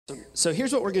So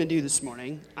here's what we're going to do this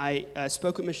morning. I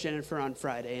spoke with Miss Jennifer on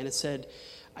Friday, and it said,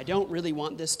 I don't really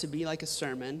want this to be like a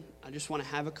sermon. I just want to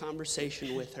have a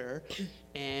conversation with her,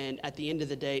 and at the end of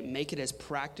the day, make it as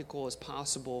practical as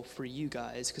possible for you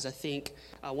guys, because I think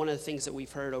one of the things that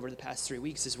we've heard over the past 3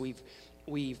 weeks is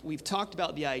we've talked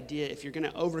about the idea if you're going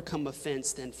to overcome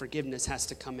offense, then forgiveness has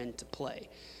to come into play.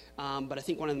 But I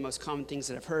think one of the most common things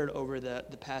that I've heard over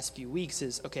the past few weeks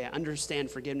is, okay, I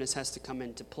understand forgiveness has to come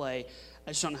into play. I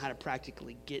just don't know how to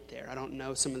practically get there. I don't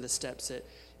know some of the steps that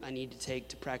I need to take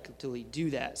to practically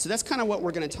do that. So that's kind of what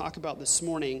we're going to talk about this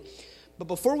morning. But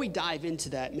before we dive into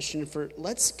that, Ms. Jennifer,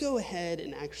 let's go ahead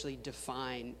and actually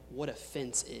define what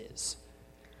offense is.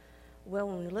 Well,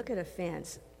 when we look at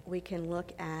offense, we can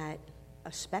look at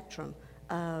a spectrum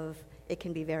of, it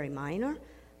can be very minor.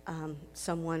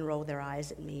 Someone rolled their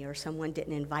eyes at me, or someone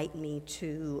didn't invite me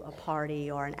to a party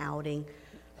or an outing.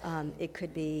 It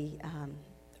could be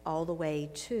all the way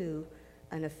to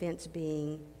an offense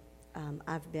being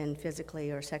I've been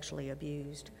physically or sexually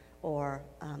abused, or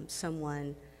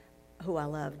someone who I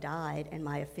love died, and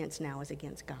my offense now is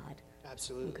against God.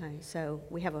 Absolutely. Okay, so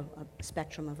we have a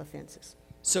spectrum of offenses.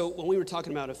 So when we were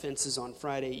talking about offenses on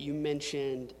Friday, you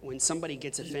mentioned when somebody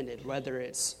gets offended, whether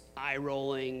it's eye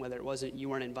rolling, whether you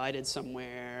weren't invited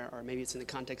somewhere, or maybe it's in the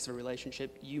context of a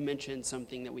relationship, you mentioned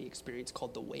something that we experience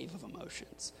called the wave of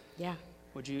emotions. Yeah.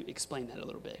 Would you explain that a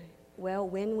little bit? Well,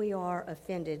 when we are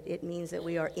offended, it means that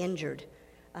we are injured,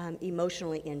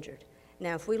 emotionally injured.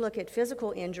 Now, if we look at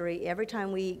physical injury, every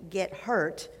time we get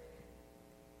hurt,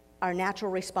 our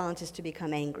natural response is to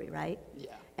become angry, right?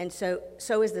 Yeah. And so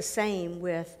is the same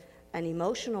with an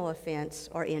emotional offense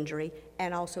or injury,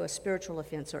 and also a spiritual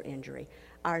offense or injury.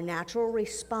 Our natural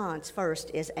response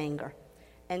first is anger.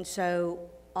 And so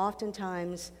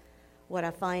oftentimes what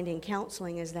I find in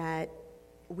counseling is that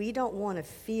we don't want to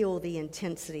feel the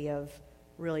intensity of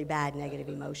really bad negative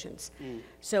emotions.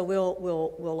 So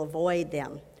we'll avoid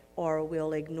them, or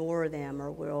we'll ignore them,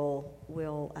 or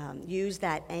we'll use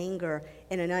that anger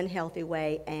in an unhealthy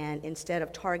way, and instead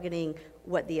of targeting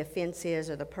what the offense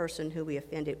is or the person who we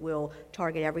offended, we'll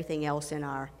target everything else in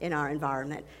our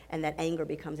environment, and that anger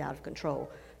becomes out of control.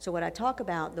 So what I talk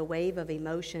about, the wave of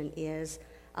emotion, is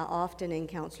often in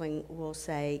counseling will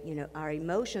say, our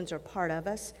emotions are part of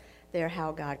us. They're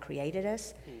how God created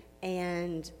us.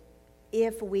 And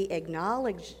if we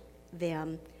acknowledge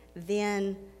them,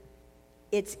 then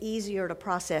it's easier to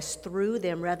process through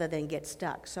them rather than get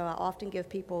stuck. So I often give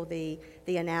people the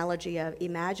analogy of,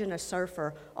 imagine a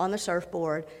surfer on the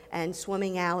surfboard and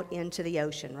swimming out into the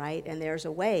ocean, right? And there's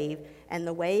a wave, and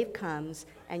the wave comes,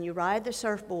 and you ride the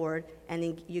surfboard, and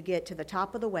then you get to the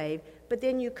top of the wave, but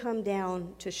then you come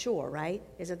down to shore, right?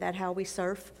 Isn't that how we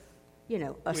surf? Us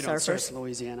we surfers. don't surf in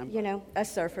Louisiana.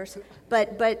 Us surfers.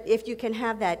 But if you can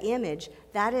have that image,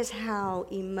 that is how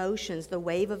emotions, the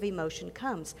wave of emotion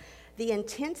comes. The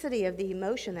intensity of the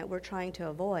emotion that we're trying to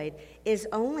avoid is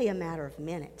only a matter of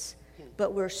minutes.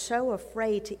 But we're so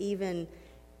afraid to even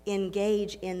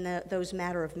engage in those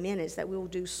matter of minutes that we will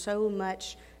do so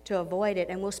much to avoid it,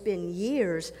 and we'll spend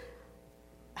years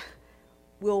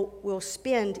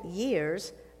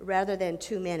rather than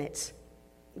 2 minutes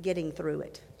getting through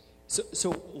it.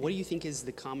 So what do you think is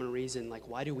the common reason,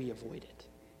 why do we avoid it?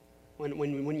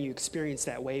 When you experience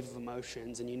that wave of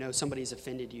emotions and somebody's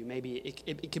offended you, maybe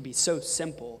it could be so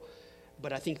simple,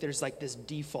 but I think there's this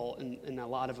default in a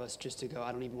lot of us just to go,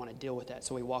 I don't even want to deal with that,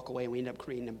 so we walk away and we end up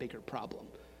creating a bigger problem.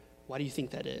 Why do you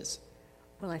think that is?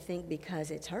 Well, I think because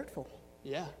it's hurtful.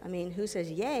 Yeah. I mean, who says,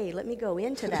 yay, let me go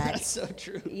into that? That's so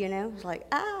true. It's like,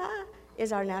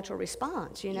 is our natural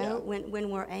response, Yeah. When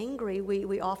we're angry,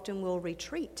 we often will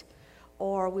retreat,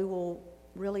 or we will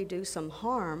really do some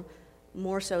harm,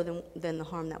 more so than the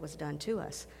harm that was done to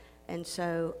us. And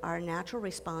so our natural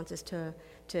response is to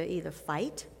either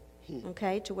fight,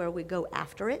 okay, to where we go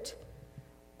after it,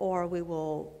 or we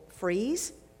will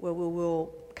freeze, where we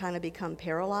will kind of become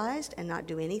paralyzed and not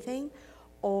do anything,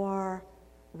 or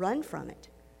run from it.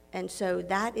 And so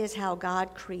that is how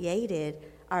God created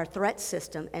our threat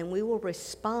system, and we will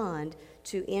respond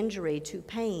to injury, to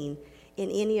pain, in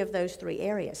any of those 3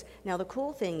 areas. Now, the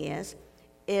cool thing is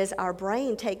our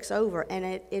brain takes over, and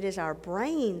it is our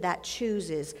brain that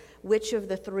chooses which of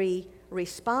the 3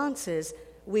 responses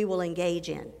we will engage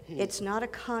in. It's not a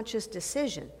conscious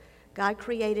decision. God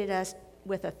created us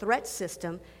with a threat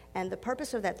system, and the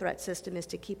purpose of that threat system is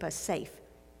to keep us safe,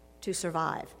 to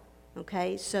survive.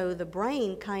 Okay? So the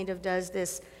brain kind of does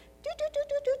this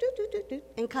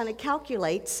and kind of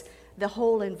calculates the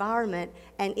whole environment,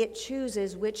 and it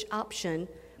chooses which option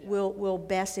will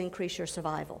best increase your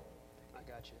survival. I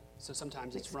got you. So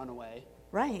sometimes it's run away.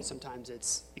 Right. Sometimes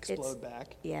it's explode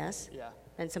back. Yes. Yeah,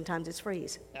 And sometimes it's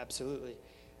freeze. absolutely.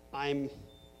 I'm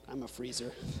a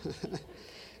freezer.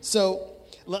 So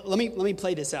let me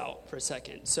play this out for a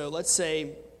second. So let's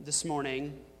say this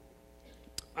morning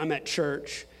I'm at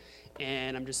church,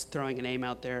 and I'm just throwing a name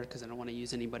out there because I don't want to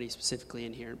use anybody specifically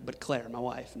in here, but Claire, my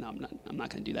wife. No, I'm not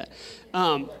going to do that.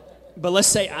 But let's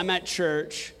say I'm at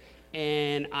church,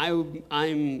 and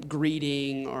I'm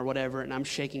greeting or whatever, and I'm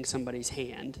shaking somebody's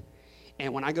hand.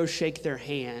 And when I go shake their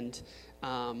hand,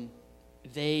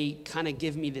 they kind of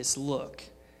give me this look.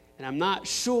 And I'm not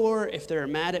sure if they're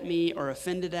mad at me or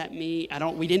offended at me.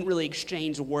 We didn't really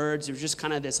exchange words. It was just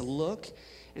kind of this look.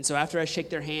 And so after I shake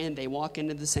their hand, they walk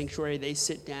into the sanctuary, they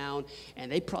sit down, and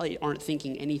they probably aren't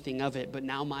thinking anything of it. But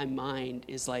now my mind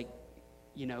is like,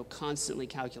 constantly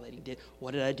calculating.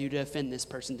 What did I do to offend this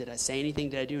person? Did I say anything?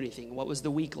 Did I do anything? What was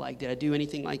the week like? Did I do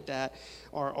anything like that?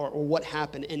 Or what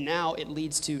happened? And now it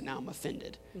leads to, now I'm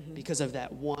offended because of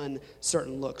that one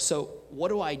certain look. So what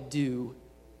do I do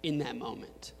in that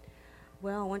moment?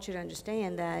 Well, I want you to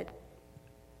understand that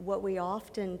what we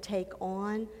often take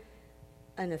on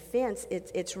an offense,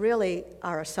 it's really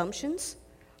our assumptions,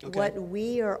 Okay. what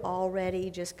we are already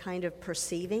just kind of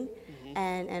perceiving,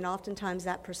 and oftentimes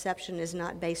that perception is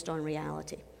not based on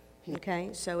reality, okay?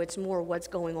 So it's more what's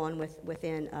going on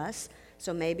within us.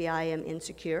 So maybe I am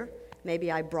insecure.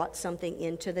 Maybe I brought something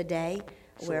into the day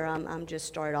where I'm just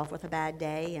started off with a bad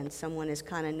day, and someone is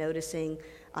kind of noticing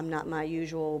I'm not my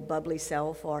usual bubbly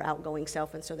self or outgoing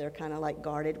self, and so they're kind of like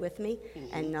guarded with me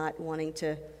and not wanting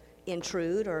to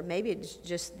intrude, or maybe it's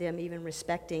just them even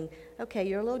respecting, okay,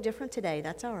 you're a little different today,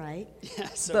 that's all right. Yeah,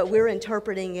 so But we're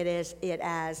interpreting it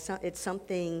as it's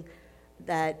something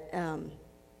that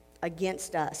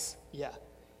against us. Yeah.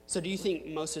 So do you think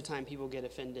most of the time people get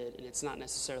offended and it's not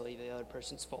necessarily the other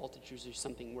person's fault, it's usually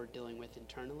something we're dealing with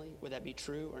internally? Would that be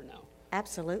true or no?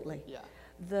 Absolutely. Yeah.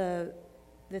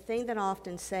 The thing that I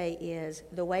often say is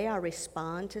the way I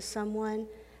respond to someone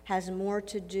has more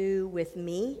to do with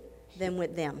me than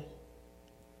with them.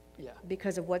 Yeah.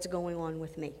 Because of what's going on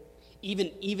with me. Even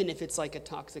if it's like a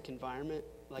toxic environment,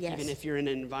 like Yes. even if you're in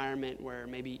an environment where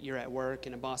maybe you're at work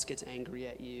and a boss gets angry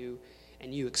at you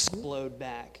and you explode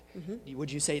back, would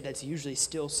you say that's usually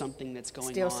still something that's going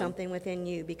on? Still something within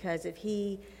you, because if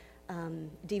he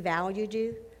devalued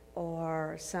you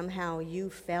or somehow you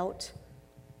felt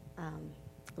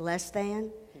less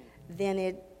than, then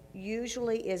it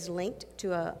usually is linked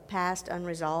to a past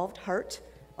unresolved hurt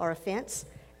or offense,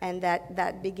 and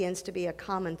that begins to be a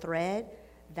common thread.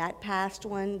 That past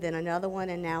one, then another one,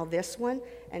 and now this one.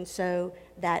 And so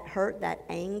that hurt, that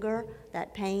anger,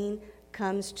 that pain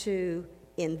comes to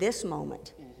in this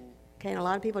moment. Okay, and a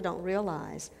lot of people don't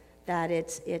realize that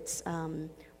it's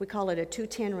we call it a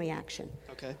 210 reaction.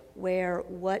 Okay. Where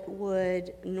what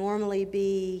would normally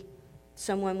be,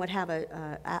 someone would have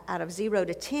out of 0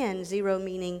 to 10, 0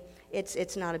 meaning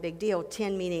it's not a big deal,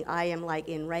 10 meaning I am like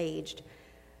enraged.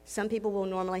 Some people will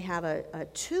normally have a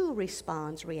 2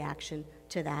 response reaction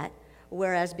to that,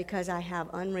 whereas because I have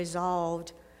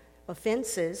unresolved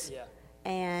offenses, Yeah.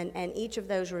 and each of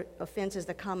those offenses,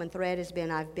 the common thread has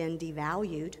been I've been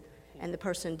devalued, and the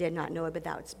person did not know it, but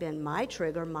that's been my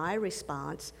trigger, my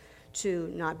response to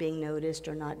not being noticed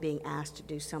or not being asked to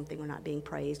do something or not being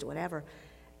praised or whatever.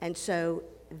 And so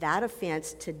that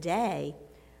offense today,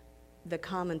 the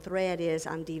common thread is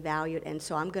I'm devalued, and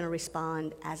so I'm going to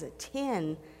respond as a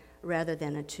 10 rather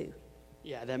than a 2.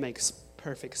 Yeah, that makes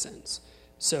perfect sense.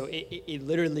 So it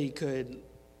literally could,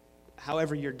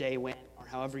 however your day went, or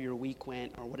however your week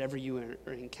went, or whatever you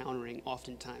are encountering,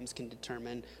 oftentimes can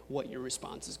determine what your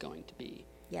response is going to be.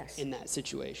 Yes. In that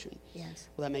situation. Yes.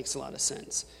 Well, that makes a lot of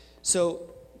sense.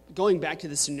 So going back to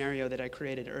the scenario that I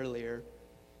created earlier,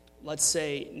 let's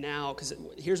say now, because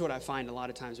here's what I find a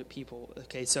lot of times with people.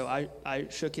 Okay, so I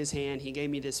shook his hand, he gave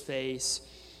me this face.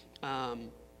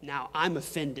 Now I'm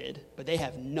offended, but they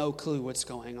have no clue what's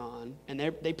going on. And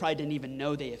they probably didn't even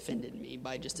know they offended me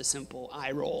by just a simple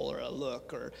eye roll or a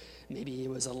look, or maybe it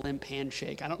was a limp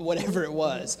handshake. Whatever it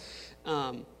was.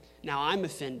 Now I'm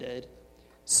offended,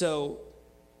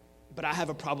 but I have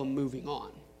a problem moving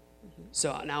on.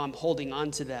 So now I'm holding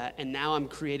on to that, and now I'm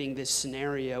creating this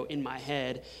scenario in my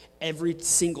head. Every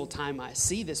single time I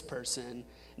see this person,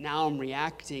 now I'm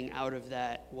reacting out of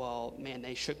that, well, man,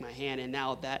 they shook my hand, and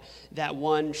now that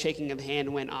one shaking of the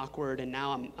hand went awkward, and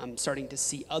now I'm starting to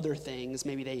see other things.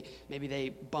 Maybe they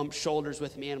bumped shoulders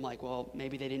with me, and I'm like, well,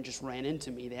 maybe they didn't just ran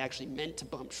into me. They actually meant to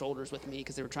bump shoulders with me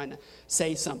because they were trying to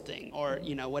say something, or,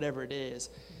 whatever it is.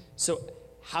 So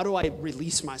how do I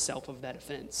release myself of that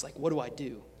offense? Like, what do I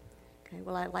do? Okay,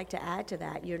 well, I'd like to add to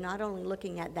that. You're not only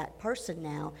looking at that person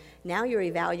now you're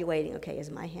evaluating, okay, is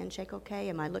my handshake okay?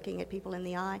 Am I looking at people in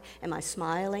the eye? Am I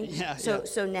smiling? Yeah,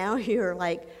 So now you're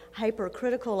like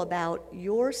hypercritical about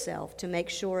yourself to make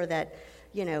sure that,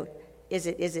 is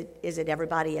it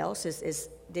everybody else?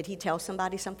 Did he tell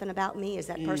somebody something about me? Is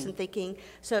that person thinking?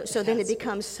 So then it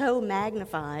becomes so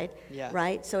magnified,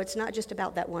 right? So it's not just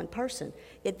about that one person.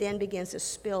 It then begins to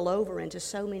spill over into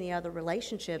so many other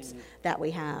relationships that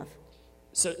we have.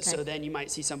 So then you might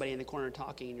see somebody in the corner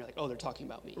talking, and you're like, oh, they're talking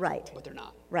about me. Right. But they're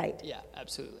not. Right. Yeah,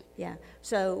 absolutely. Yeah.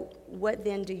 So what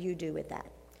then do you do with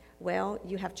that? Well,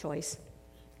 you have choice.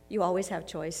 You always have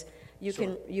choice. You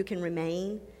can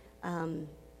remain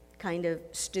kind of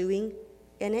stewing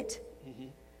in it,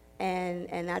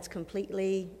 and that's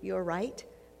completely your right,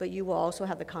 but you will also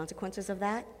have the consequences of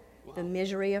that, the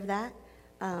misery of that,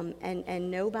 and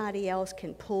nobody else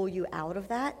can pull you out of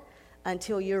that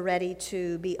until you're ready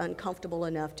to be uncomfortable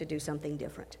enough to do something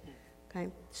different. Okay?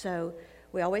 So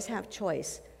we always have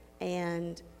choice.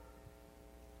 And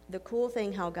the cool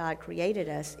thing how God created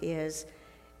us is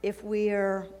if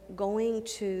we're going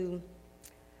to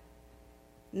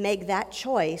make that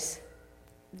choice,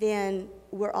 then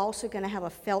we're also going to have a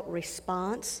felt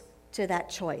response to that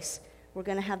choice. We're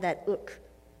going to have that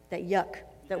that yuck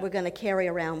that we're going to carry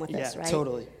around with us, right? Yeah,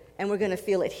 totally. And we're going to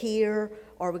feel it here,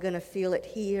 or we're going to feel it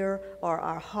here, or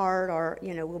our heart, or,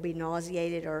 we'll be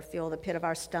nauseated or feel the pit of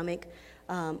our stomach,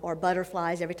 or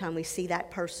butterflies every time we see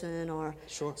that person.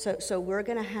 Sure. So we're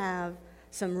going to have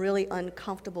some really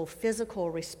uncomfortable physical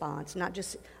response, not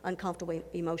just uncomfortable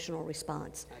emotional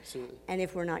response. Absolutely. And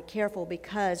if we're not careful,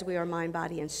 because we are mind,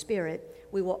 body, and spirit,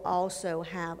 we will also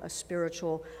have a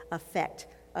spiritual effect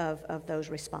of those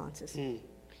responses.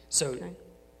 So Okay.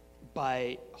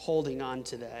 by holding on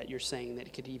to that, you're saying that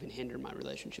it could even hinder my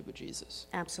relationship with Jesus.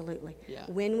 Absolutely. Yeah.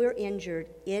 When we're injured,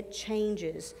 it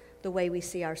changes the way we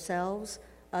see ourselves,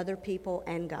 other people,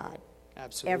 and God.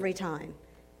 Absolutely. Every time.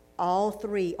 All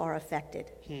three are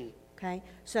affected. Okay?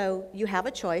 So you have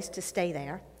a choice to stay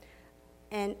there.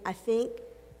 And I think,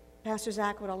 Pastor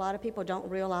Zach, what a lot of people don't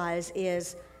realize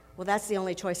is, well, that's the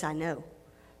only choice I know.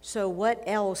 So what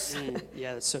else?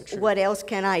 Yeah, that's so true. What else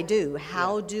can I do?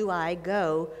 How do I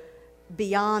go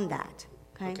beyond that?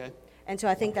 Okay. And so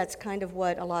I think that's kind of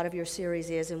what a lot of your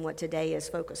series is and what today is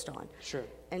focused on. Sure.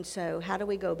 And so how do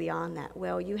we go beyond that?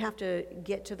 Well, you have to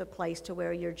get to the place to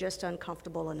where you're just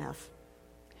uncomfortable enough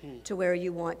to where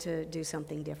you want to do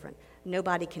something different.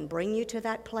 Nobody can bring you to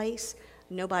that place.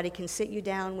 Nobody can sit you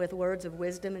down with words of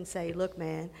wisdom and say, look,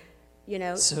 man,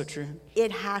 So true.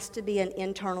 it has to be an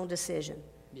internal decision.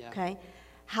 Yeah. Okay?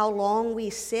 How long we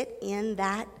sit in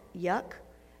that yuck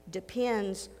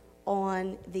depends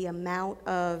on the amount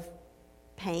of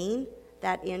pain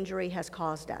that injury has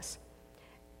caused us.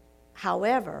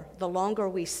 However, the longer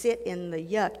we sit in the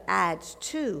yuck adds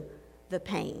to the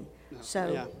pain. Yeah.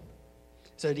 So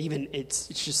it's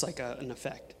just like an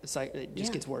effect. It's like it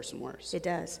just gets worse and worse. It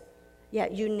does. Yeah,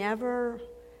 you never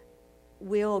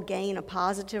will gain a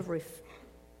positive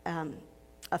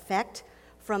effect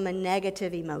from a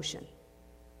negative emotion.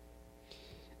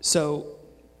 So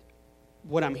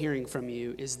what I'm hearing from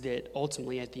you is that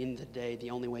ultimately at the end of the day, the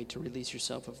only way to release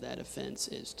yourself of that offense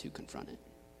is to confront it.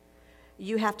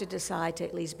 You have to decide to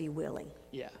at least be willing.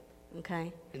 Yeah.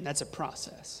 Okay? And that's a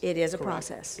process. It is a Correct.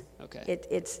 process. Okay.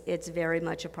 It's very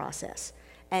much a process.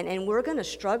 And we're going to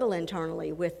struggle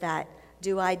internally with that.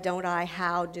 Do I, don't I,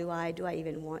 how do I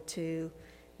even want to,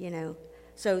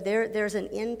 So there's an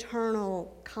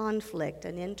internal conflict,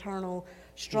 an internal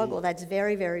struggle that's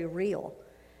very, very real.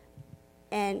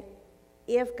 And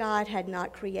if God had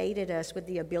not created us with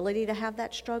the ability to have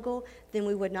that struggle, then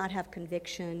we would not have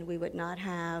conviction. We would not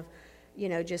have,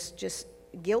 just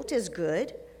guilt is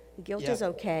good. Guilt is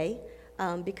okay,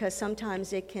 because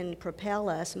sometimes it can propel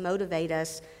us, motivate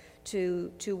us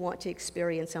to want to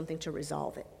experience something to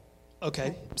resolve it.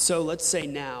 Okay. So let's say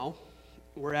now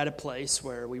we're at a place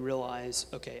where we realize,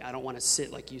 okay, I don't want to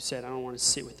sit, like you said, I don't want to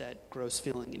sit with that gross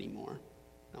feeling anymore.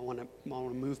 I want to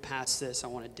move past this. I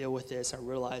want to deal with this. I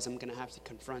realize I'm going to have to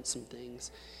confront some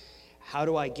things. How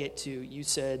do I get to, you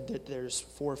said that there's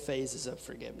 4 phases of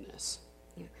forgiveness.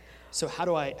 Yeah. So how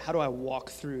do I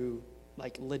walk through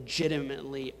like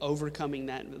legitimately overcoming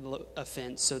that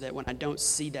offense so that when I don't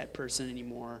see that person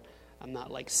anymore, I'm not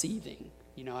like seething.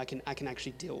 I can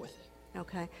actually deal with it.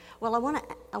 Okay. Well, I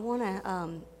want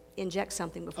to inject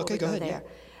something before we go ahead, there. yeah.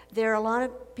 There are a lot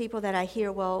of people that I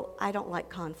hear, well, I don't like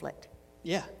conflict.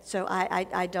 Yeah. So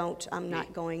I'm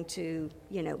not going to,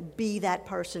 be that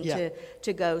person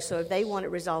to go. So if they want it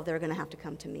resolved, they're going to have to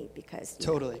come to me because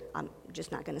Totally. I'm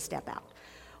just not going to step out.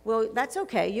 Well, that's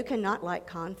okay. You cannot like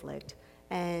conflict.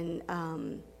 And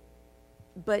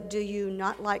but do you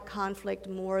not like conflict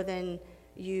more than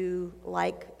you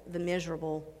like the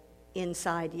miserable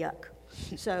inside yuck?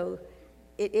 So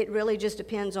it really just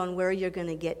depends on where you're going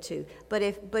to get to. But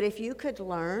if you could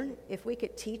learn, if we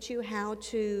could teach you how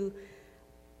to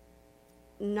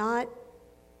not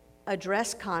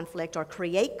address conflict or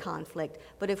create conflict,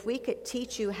 but if we could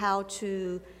teach you how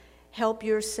to help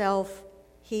yourself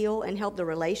heal and help the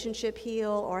relationship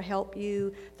heal or help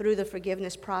you through the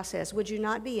forgiveness process, would you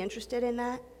not be interested in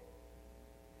that?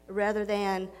 Rather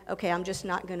than, okay, I'm just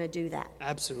not going to do that.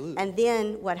 Absolutely. And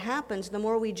then what happens, the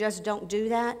more we just don't do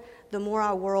that, the more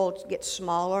our world gets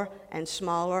smaller and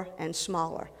smaller and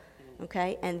smaller,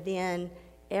 okay? And then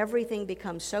everything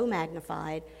becomes so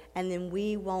magnified, and then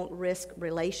we won't risk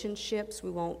relationships. We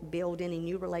won't build any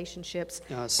new relationships.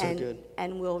 Oh, so good.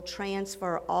 And we'll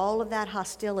transfer all of that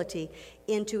hostility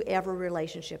into every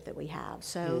relationship that we have.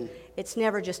 So it's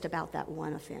never just about that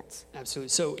one offense. Absolutely.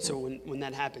 So when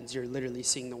that happens, you're literally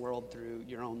seeing the world through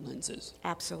your own lenses.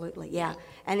 Absolutely, yeah.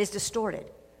 And it's distorted.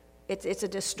 It's a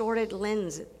distorted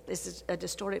lens. It's a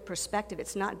distorted perspective.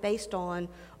 It's not based on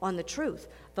the truth.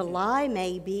 The lie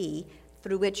may be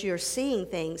through which you're seeing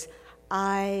things.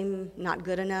 I'm not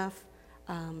good enough.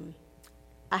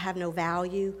 I have no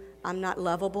value. I'm not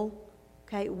lovable.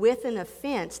 Okay? With an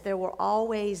offense, there will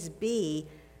always be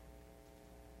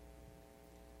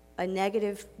a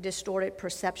negative, distorted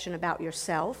perception about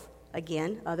yourself.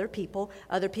 Again, other people.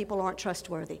 Other people aren't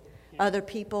trustworthy. Other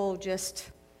people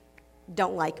just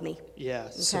don't like me. Yeah,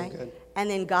 Okay? so good. And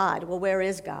then God. Well, where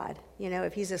is God? You know,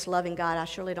 if he's this loving God, I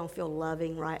surely don't feel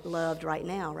loved right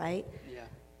now, right? Yeah.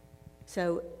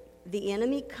 So the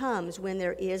enemy comes when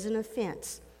there is an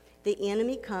offense. The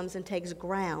enemy comes and takes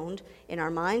ground in our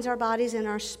minds, our bodies, and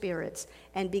our spirits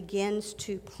and begins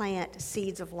to plant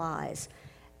seeds of lies.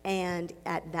 And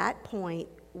at that point,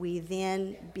 we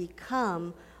then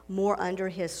become more under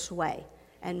his sway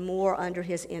and more under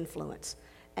his influence.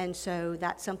 And so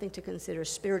that's something to consider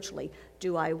spiritually.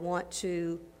 Do I want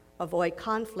to avoid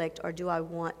conflict, or do I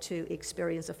want to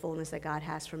experience the fullness that God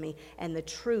has for me and the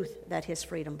truth that his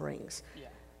freedom brings? Yeah.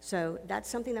 So that's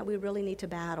something that we really need to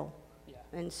battle. Yeah.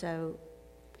 And so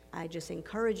I just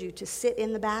encourage you to sit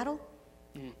in the battle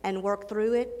and work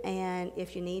through it. And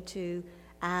if you need to,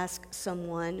 ask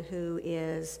someone who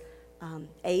is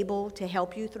able to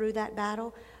help you through that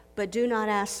battle. But do not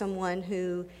ask someone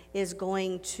who is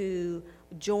going to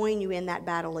join you in that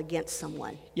battle against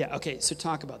someone. Yeah, okay, so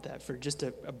talk about that for just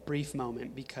a brief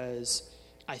moment, because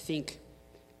I think,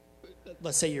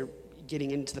 let's say you're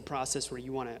getting into the process where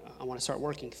I want to start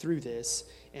working through this,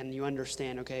 and you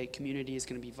understand, okay, community is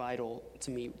going to be vital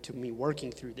to me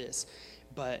working through this.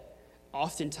 But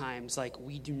oftentimes, like,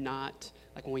 we do not,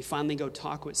 like, when we finally go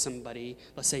talk with somebody,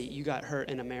 let's say you got hurt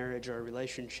in a marriage or a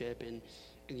relationship, and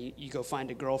you go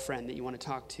find a girlfriend that you want to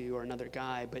talk to, or another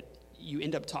guy, but you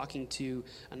end up talking to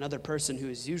another person who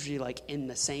is usually like in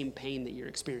the same pain that you're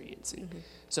experiencing. Mm-hmm.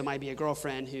 So it might be a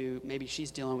girlfriend who maybe she's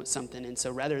dealing with something, and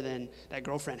so rather than that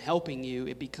girlfriend helping you,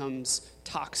 it becomes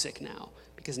toxic now,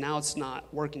 because now it's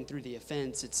not working through the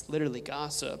offense, it's literally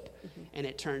gossip, and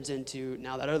it turns into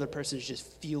now that other person is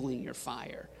just fueling your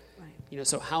fire. Right. You know,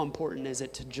 so how important is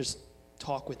it to just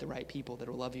talk with the right people that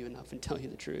will love you enough and tell you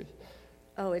the truth?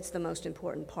 Oh, it's the most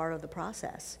important part of the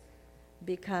process,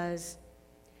 because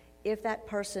if that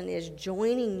person is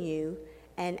joining you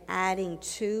and adding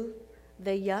to the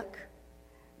yuck,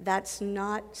 that's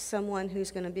not someone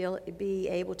who's going to be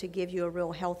able to give you a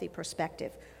real healthy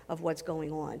perspective of what's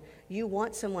going on. You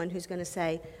want someone who's going to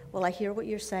say, well, I hear what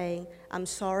you're saying. I'm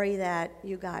sorry that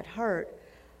you got hurt,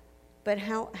 but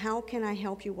how can I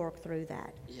help you work through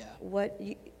that? Yeah.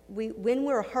 When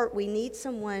we're hurt, we need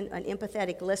someone, an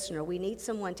empathetic listener. We need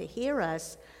someone to hear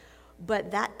us,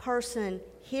 but that person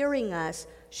hearing us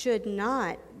should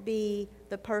not be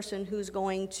the person who's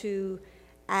going to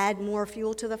add more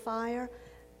fuel to the fire.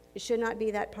 It should not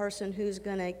be that person who's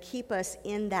going to keep us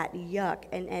in that yuck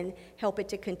and help it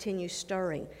to continue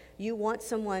stirring. You want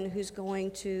someone who's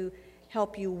going to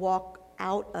help you walk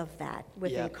out of that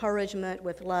with encouragement,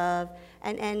 with love.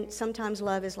 And sometimes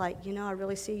love is like, you know, I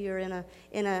really see you're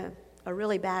in a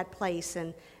really bad place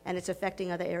and it's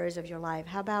affecting other areas of your life.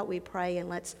 How about we pray and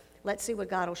let's see what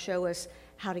God will show us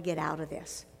how to get out of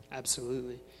this.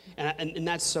 Absolutely. And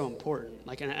that's so important.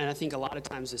 Like, and I think a lot of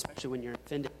times, especially when you're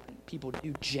offended, people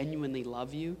do genuinely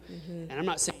love you. Mm-hmm. And I'm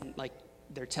not saying like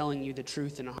they're telling you the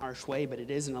truth in a harsh way, but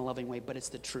it is in a loving way, but it's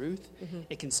the truth. Mm-hmm.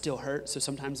 It can still hurt. So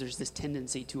sometimes there's this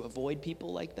tendency to avoid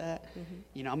people like that. Mm-hmm.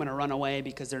 You know, I'm going to run away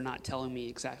because they're not telling me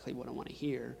exactly what I want to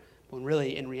hear. When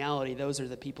really, in reality, those are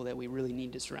the people that we really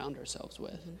need to surround ourselves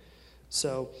with. Mm-hmm.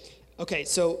 So, okay,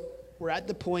 so we're at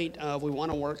the point of we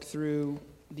want to work through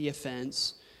the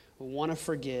offense, we want to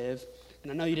forgive,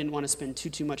 and I know you didn't want to spend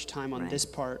too much time on this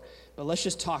part, but let's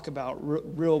just talk about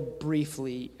real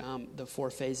briefly the 4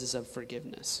 phases of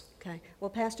forgiveness. Okay. Well,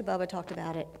 Pastor Bubba talked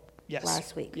about it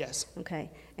last week. Yes.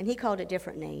 Okay. And he called it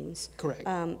different names. Correct.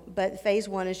 But phase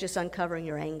 1 is just uncovering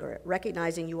your anger,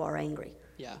 recognizing you are angry.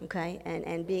 Yeah. Okay.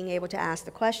 And being able to ask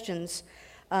the questions,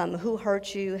 who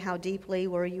hurt you? How deeply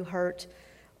were you hurt?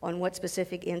 On what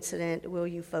specific incident will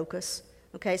you focus?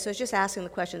 Okay. So it's just asking the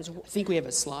questions. I think we have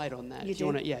a slide on that. You if you do?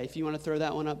 want to, if you want to throw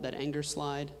that one up, that anger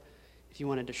slide, if you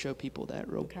wanted to show people that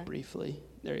real briefly.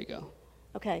 There you go.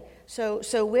 Okay.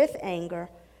 So with anger,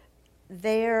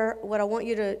 what I want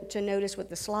you to notice with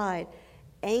the slide,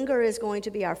 anger is going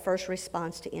to be our first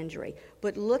response to injury.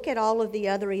 But look at all of the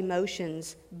other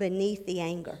emotions beneath the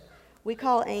anger. We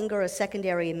call anger a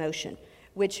secondary emotion,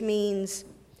 which means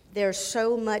there's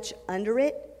so much under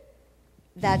it.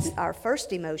 That's our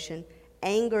first emotion.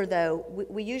 Anger, though,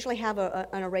 we usually have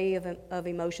an array of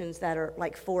emotions that are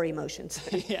like 4 emotions.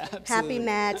 Yeah, absolutely. Happy,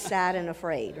 mad, sad, and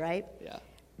afraid, right? Yeah.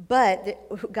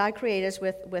 But God created us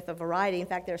with a variety. In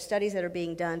fact, there are studies that are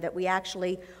being done that we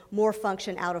actually more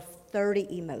function out of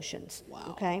 30 emotions. Wow.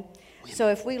 Okay? So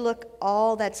if we look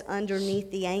all that's underneath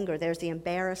the anger, there's the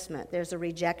embarrassment, there's the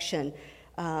rejection,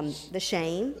 the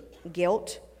shame,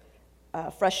 guilt,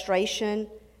 frustration,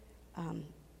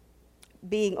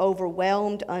 being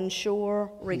overwhelmed,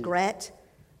 unsure, regret.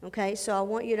 Okay? So I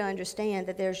want you to understand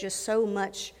that there's just so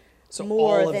much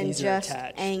more than just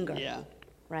anger. Yeah.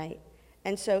 Right?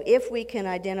 And so if we can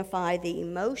identify the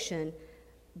emotion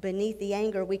beneath the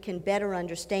anger, we can better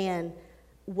understand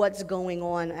what's going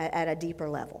on at a deeper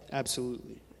level.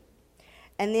 Absolutely.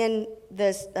 And then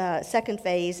the second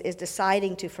phase is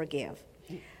deciding to forgive.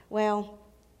 Well,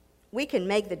 we can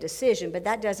make the decision, but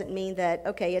that doesn't mean that,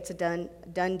 okay, it's a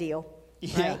done deal.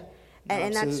 Yeah. Right?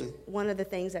 And that's one of the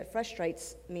things that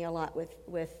frustrates me a lot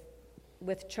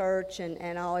with church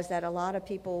and all, is that a lot of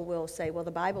people will say, well, the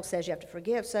Bible says you have to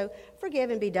forgive, so forgive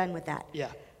and be done with that.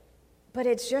 Yeah. But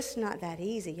it's just not that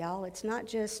easy, y'all. It's not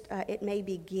just, it may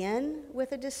begin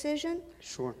with a decision.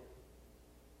 Sure.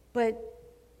 But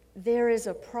there is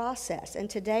a process,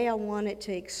 and today I wanted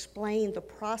to explain the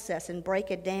process and break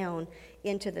it down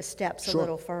into the steps a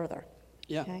little further.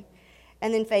 Yeah. Okay?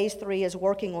 And then phase 3 is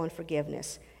working on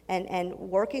forgiveness. And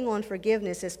working on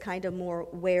forgiveness is kind of more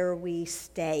where we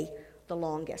stay the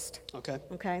longest. Okay.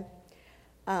 Okay?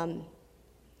 I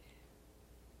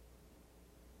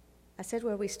said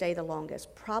where we stay the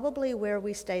longest. Probably where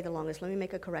we stay the longest. Let me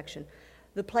make a correction.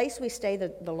 The place we stay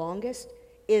the longest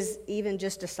is even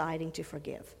just deciding to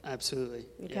forgive. Absolutely.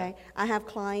 Okay? Yeah. I have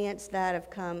clients that have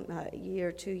come a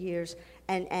year, 2 years,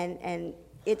 and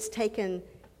it's taken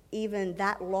even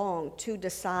that long to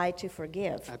decide to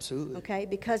forgive. Absolutely. Okay?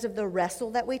 Because of the wrestle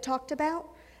that we talked about,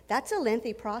 that's a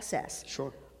lengthy process.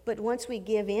 Sure. But once we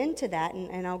give in to that,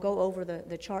 and I'll go over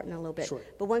the chart in a little bit, Sure.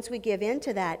 but once we give in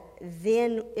to that,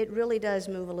 then it really does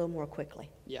move a little more quickly.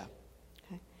 Yeah.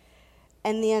 Okay?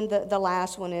 And then the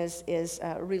last one is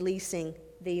releasing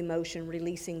the emotion,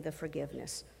 releasing the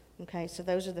forgiveness. Okay, so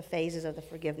those are the phases of the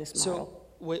forgiveness model.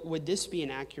 So would this be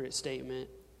an accurate statement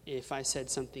if I said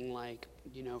something like,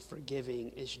 forgiving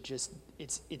is just,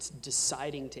 it's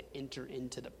deciding to enter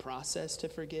into the process to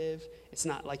forgive? It's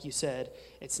not, like you said,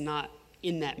 it's not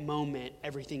in that moment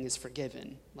everything is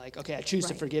forgiven. Like, okay, I choose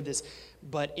to forgive this,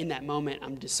 but in that moment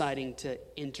I'm deciding to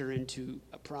enter into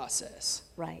a process.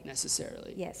 Right.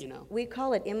 Necessarily. Yes. We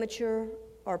call it immature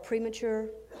or premature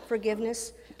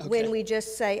forgiveness. Okay. When we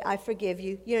just say, I forgive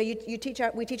you.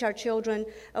 We teach our children,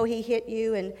 oh, he hit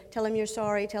you, and tell him you're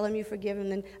sorry, tell him you forgive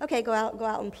him, and okay, go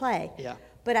out and play. Yeah.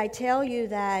 But I tell you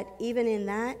that even in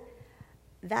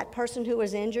that person who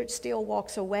was injured still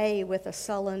walks away with a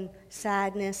sullen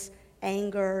sadness,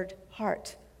 angered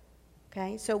heart.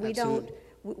 Okay? So we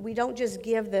don't just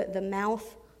give the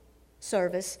mouth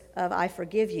service of I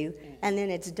forgive you and then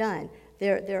it's done.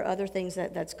 There are other things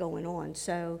that's going on.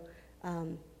 So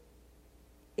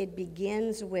it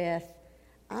begins with,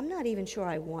 I'm not even sure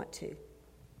I want to.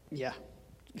 Yeah.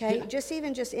 Okay? Just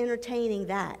entertaining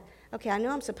that. Okay, I know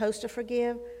I'm supposed to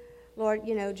forgive. Lord,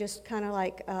 just kind of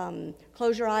like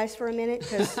close your eyes for a minute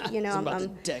because, I'm about to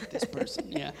deck this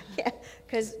person. Yeah. Yeah,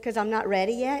 because I'm not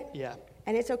ready yet. Yeah.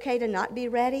 And it's okay to not be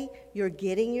ready. You're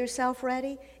getting yourself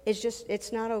ready.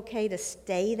 It's not okay to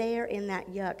stay there in that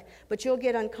yuck. But you'll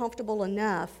get uncomfortable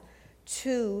enough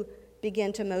to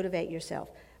begin to motivate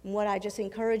yourself. And what I just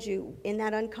encourage you, in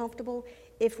that uncomfortable,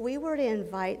 if we were to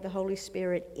invite the Holy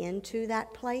Spirit into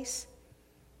that place,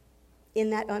 in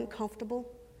that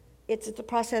uncomfortable, it's the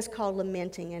process called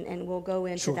lamenting, and we'll go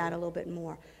into Sure. that a little bit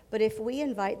more. But if we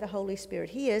invite the Holy Spirit,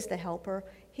 He is the helper,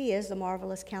 He is the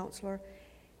marvelous counselor.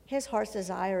 His heart's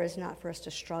desire is not for us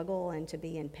to struggle and to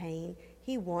be in pain.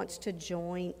 He wants to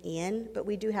join in, but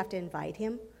we do have to invite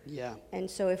Him. Yeah.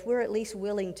 And so if we're at least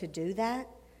willing to do that,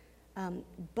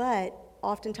 but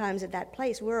oftentimes at that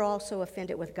place, we're also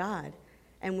offended with God,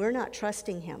 and we're not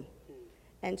trusting Him.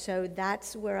 And so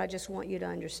that's where I just want you to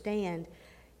understand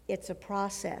it's a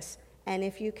process. And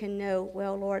if you can know,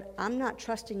 well, Lord, I'm not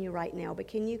trusting you right now, but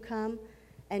can you come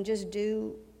and just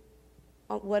do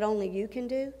what only you can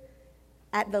do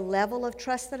at the level of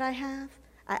trust that I have?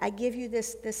 I give you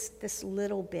this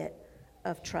little bit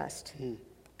of trust.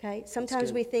 Okay?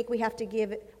 Sometimes we think we have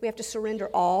to surrender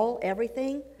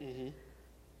everything. Mm-hmm.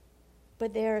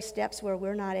 But there are steps where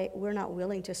we're not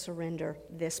willing to surrender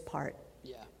this part.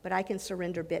 Yeah. But I can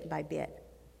surrender bit by bit.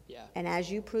 Yeah. And as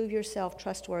you prove yourself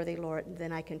trustworthy, Lord,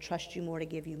 then I can trust you more to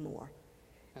give you more.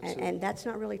 Absolutely. And that's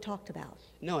not really talked about.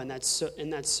 No, and that's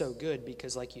so good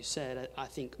because, like you said, I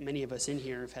think many of us in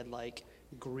here have had like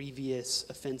grievous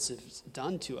offenses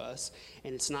done to us,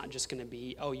 and it's not just going to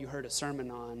be, oh, you heard a sermon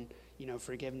on,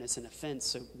 forgiveness and offense,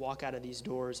 so walk out of these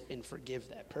doors and forgive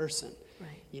that person.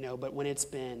 Right. But when it's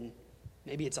been,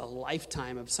 maybe it's a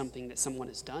lifetime of something that someone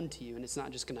has done to you, and it's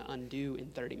not just going to undo in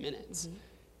 30 minutes. Mm-hmm.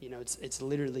 It's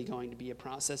literally going to be a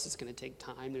process. It's going to take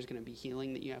time. There's going to be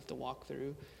healing that you have to walk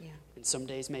through. Yeah. And some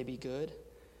days may be good,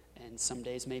 and some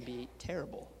days may be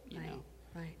terrible, you know.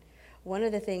 Right. One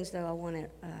of the things, though, I want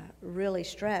to really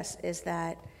stress is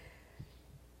that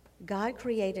God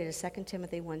created, as 2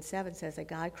 Timothy 1:7 says, that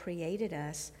God created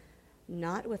us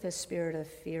not with a spirit of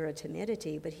fear or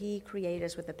timidity, but He created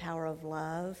us with the power of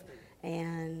love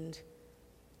and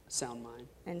sound mind.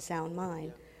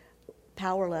 Yeah.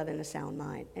 Power, love, and a sound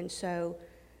mind. And so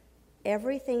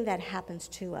everything that happens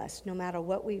to us, no matter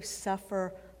what we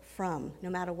suffer from, no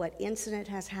matter what incident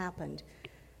has happened,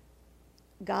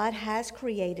 God has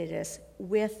created us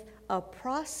with a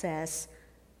process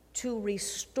to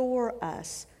restore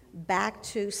us back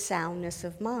to soundness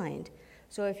of mind.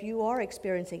 So if you are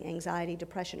experiencing anxiety,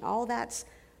 depression, all that's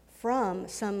from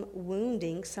some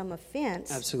wounding, some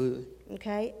offense. Absolutely.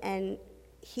 Okay? And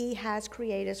He has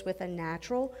created us with a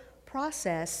natural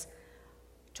process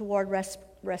toward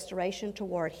restoration,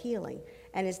 toward healing.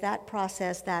 And is that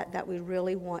process that we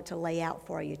really want to lay out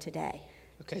for you today.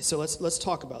 Okay, so let's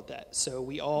talk about that. So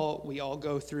we all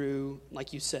go through,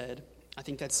 like you said, I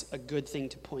think that's a good thing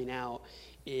to point out,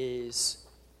 is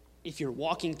if you're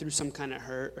walking through some kind of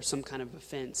hurt or some kind of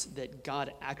offense, that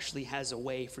God actually has a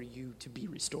way for you to be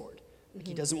restored. Like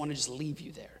He doesn't want to just leave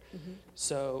you there. Mm-hmm.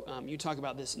 So you talk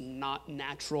about this not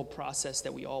natural process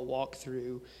that we all walk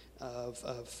through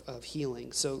of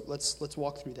healing. So let's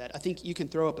walk through that. I think you can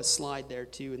throw up a slide there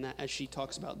too, and that as she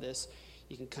talks about this,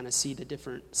 you can kind of see the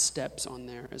different steps on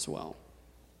there as well.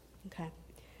 Okay.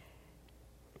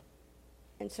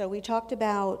 And so we talked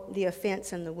about the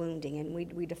offense and the wounding, and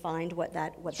we defined what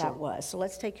that was. So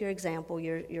let's take your example.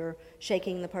 You're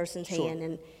shaking the person's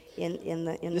hand in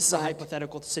the This is a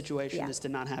hypothetical situation. Yeah. This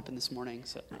did not happen this morning.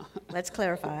 So let's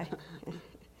clarify,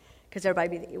 because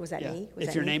everybody was that me? Was if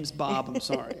that your me? name's Bob, I'm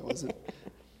sorry, it wasn't.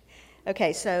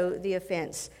 Okay, so the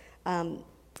offense,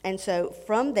 and so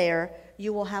from there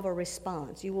you will have a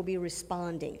response. You will be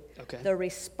responding. Okay. The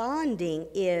responding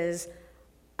is,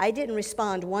 I didn't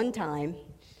respond one time.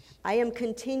 I am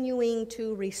continuing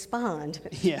to respond,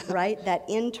 Yeah. right? That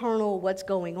internal what's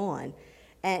going on.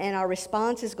 And our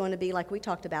response is going to be, like we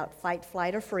talked about, fight,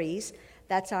 flight, or freeze.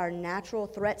 That's our natural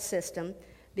threat system,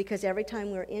 because every time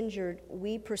we're injured,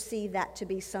 we perceive that to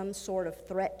be some sort of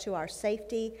threat to our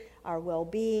safety, our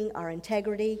well-being, our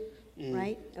integrity,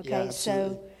 right? Okay,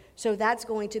 absolutely. So that's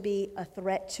going to be a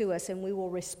threat to us, and we will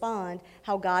respond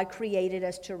how God created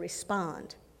us to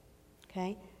respond,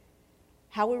 okay?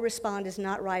 How we respond is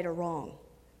not right or wrong.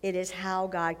 It is how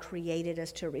God created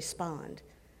us to respond.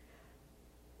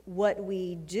 What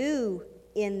we do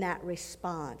in that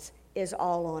response is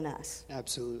all on us.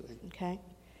 Absolutely. Okay?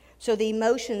 So the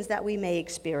emotions that we may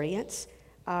experience,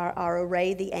 our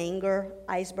array, the anger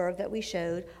iceberg that we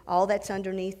showed, all that's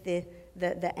underneath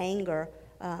the anger,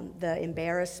 the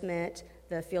embarrassment,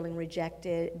 the feeling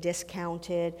rejected,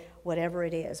 discounted, whatever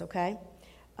it is, okay?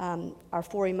 Our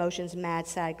four emotions, mad,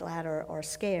 sad, glad, or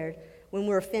scared. When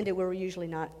we're offended, we're usually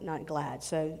not glad.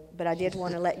 So, but I did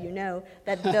want to let you know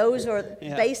that those are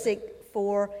basic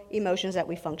four emotions that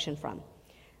we function from.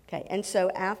 Okay, and so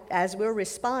as we're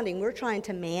responding, we're trying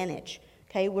to manage.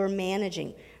 Okay, we're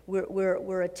managing.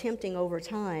 We're attempting over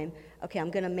time. Okay,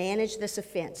 I'm going to manage this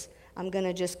offense. I'm going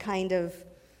to just kind of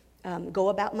go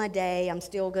about my day. I'm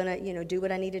still going to, do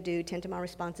what I need to do, tend to my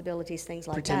responsibilities, things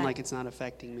like that. Pretend like it's not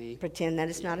affecting me. Pretend that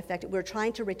it's not affected. We're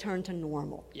trying to return to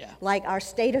normal. Yeah. Like our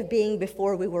state of being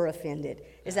before we were offended.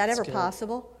 Is that That's ever good.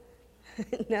 possible?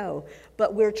 No,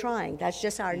 but we're trying. That's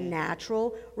just our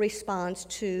natural response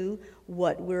to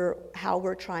how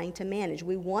we're trying to manage.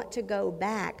 We want to go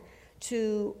back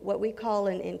to what we call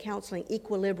in counseling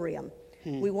equilibrium.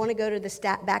 We want to go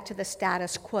to back to the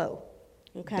status quo.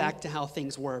 Okay? Back to how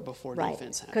things were before the Right,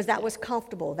 offense happened. because that was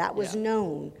comfortable, that was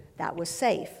known, that was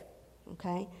safe,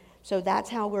 okay? So that's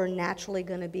how we're naturally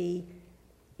going to be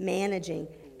managing.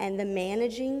 And the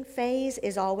managing phase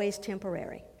is always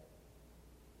temporary.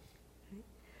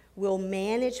 We'll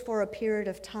manage for a period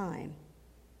of time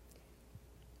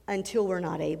until we're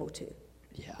not able to.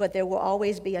 Yeah. But there will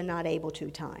always be a not able to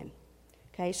time.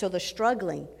 Okay, so the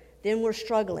struggling, then we're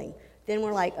struggling. Then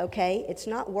we're like, okay, it's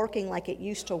not working like it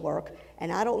used to work,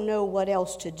 and I don't know what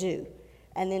else to do.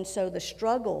 And then so the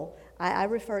struggle, I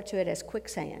refer to it as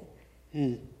quicksand.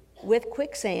 With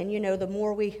quicksand, the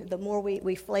more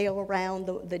we flail around,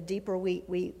 the deeper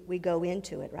we go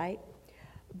into it, right?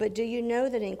 But do you know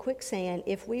that in quicksand,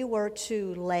 if we were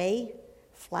to lay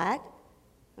flat,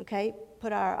 okay,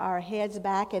 put our heads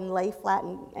back and lay flat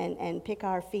and pick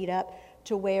our feet up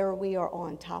to where we are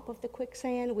on top of the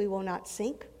quicksand, we will not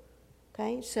sink.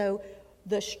 Okay, so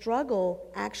the struggle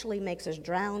actually makes us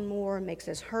drown more, makes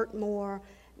us hurt more,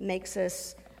 makes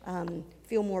us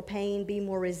feel more pain, be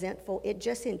more resentful. It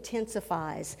just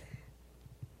intensifies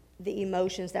the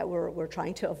emotions that we're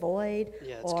trying to avoid.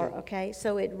 Yeah, that's good. Okay,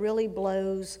 so it really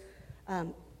blows.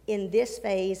 In this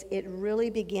phase, it really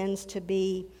begins to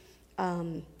be,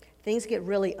 things get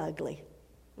really ugly.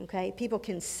 Okay, people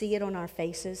can see it on our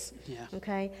faces. Yeah.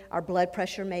 Okay, our blood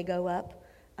pressure may go up.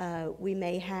 We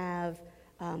may have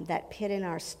that pit in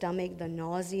our stomach, the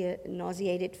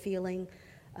nauseated feeling.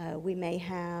 We may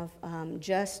have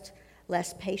just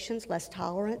less patience, less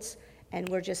tolerance, and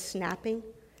we're just snapping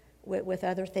with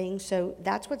other things. So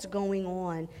that's what's going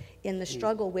on in the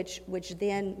struggle, which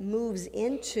then moves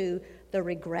into the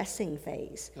regressing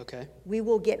phase. Okay. We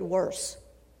will get worse.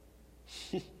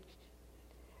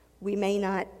 We may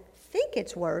not think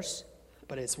it's worse,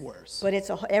 But it's worse. but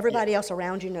everybody else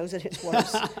around you knows that it's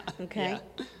worse. Okay?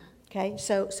 Yeah. Okay,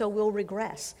 so we'll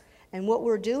regress. And what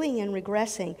we're doing in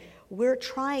regressing, we're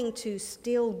trying to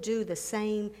still do the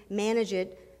same, manage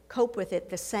it, cope with it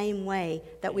the same way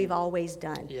that we've always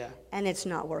done. Yeah. And it's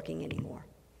not working anymore.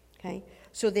 Okay?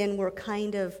 So then we're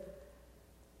kind of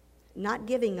not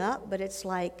giving up, but it's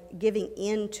like giving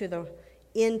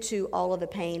into all of the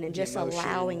pain and The just emotion,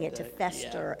 allowing it to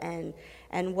fester.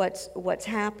 And what's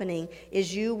happening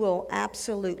is you will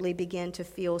absolutely begin to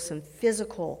feel some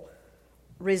physical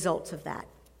results of that.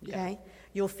 Okay? Yeah.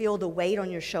 You'll feel the weight on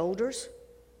your shoulders,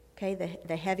 okay,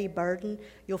 the heavy burden.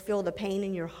 You'll feel the pain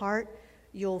in your heart.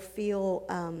 You'll feel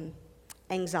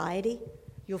anxiety.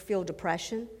 You'll feel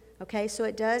depression. Okay, so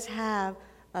it does have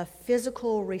a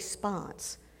physical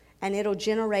response, and it'll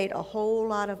generate a whole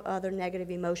lot of other negative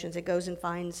emotions. It goes and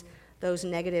finds those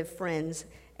negative friends,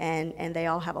 and they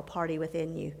all have a party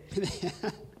within you.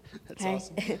 That's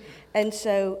awesome. And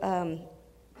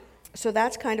so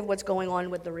that's kind of what's going on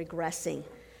with the regressing.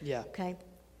 Yeah. Okay?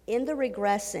 In the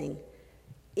regressing,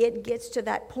 it gets to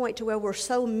that point to where we're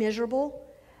so miserable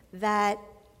that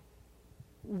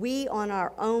we on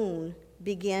our own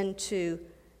begin to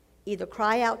either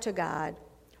cry out to God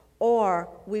or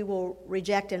we will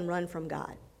reject and run from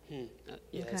God.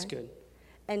 Yeah, that's good.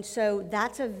 And so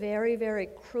that's a very, very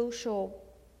crucial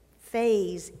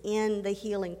phase in the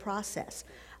healing process.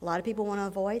 A lot of people want to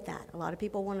avoid that. A lot of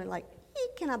people want to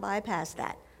can I bypass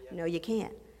that? Yeah. No, you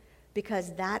can't.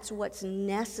 Because that's what's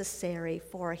necessary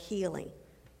for healing.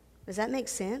 Does that make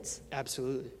sense?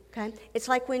 Absolutely. Okay. It's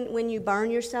like when you burn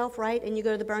yourself, right? And you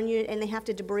go to the burn unit and they have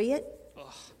to debride it,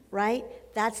 right?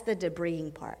 That's the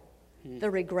debriding part. The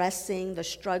regressing, the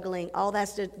struggling, all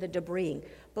that's the debriding.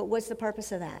 But what's the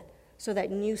purpose of that? So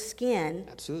that new skin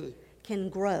Absolutely. can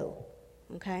grow,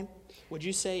 okay? Would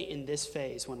you say in this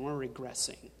phase, when we're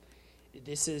regressing,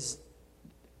 this is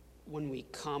when we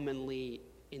commonly,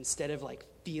 instead of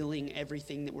feeling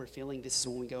everything that we're feeling, this is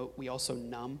when we also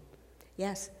numb?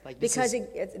 Yes, this because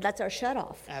that's our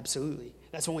shut-off. Absolutely.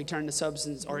 That's when we turn to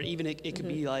substance, or even it could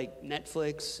be like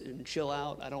Netflix and chill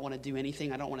out. I don't want to do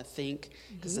anything. I don't want to think,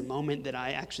 because the moment that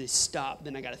I actually stop,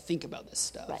 then I got to think about this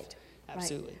stuff. Right.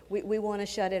 Absolutely. Right. We want to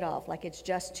shut it off, like it's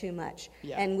just too much.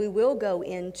 Yeah. And we will go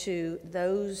into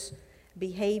those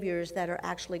behaviors that are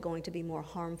actually going to be more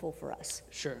harmful for us.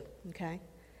 Sure. Okay?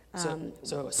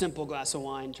 So a simple glass of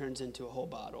wine turns into a whole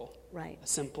bottle. Right. A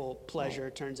simple pleasure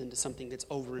turns into something that's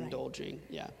overindulging.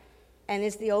 Yeah. And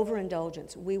it's the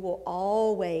overindulgence. We will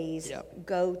always Yep.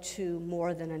 go to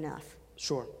more than enough,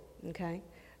 Sure. okay?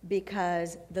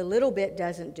 Because the little bit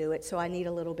doesn't do it, so I need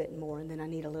a little bit more, and then I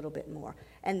need a little bit more.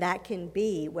 And that can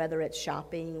be whether it's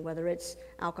shopping, whether it's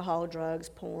alcohol, drugs,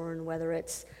 porn, whether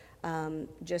it's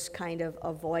just kind of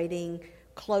avoiding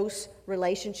close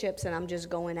relationships and I'm just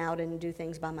going out and do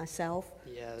things by myself.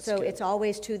 Yeah, that's so good. it's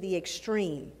always to the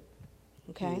extreme,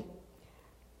 okay?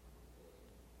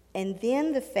 And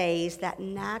then the phase that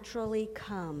naturally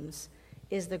comes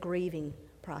is the grieving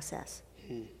process.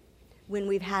 When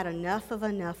we've had enough of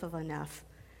enough,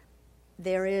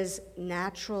 there is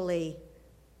naturally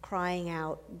crying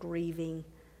out, grieving,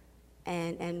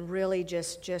 and really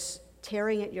just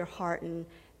tearing at your heart, and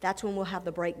that's when we'll have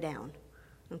the breakdown,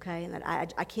 okay? And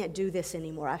that I can't do this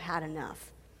anymore, I've had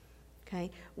enough,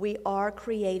 okay? We are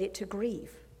created to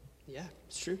grieve. Yeah,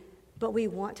 it's true. But we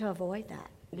want to avoid that.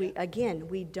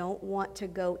 We don't want to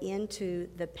go into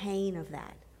the pain of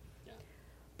that. Yeah.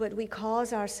 But we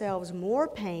cause ourselves more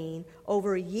pain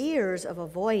over years of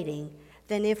avoiding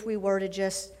than if we were to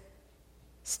just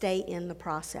stay in the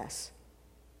process.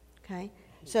 Okay?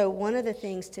 So one of the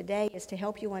things today is to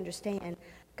help you understand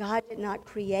God did not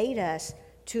create us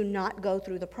to not go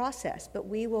through the process, but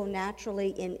we will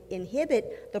naturally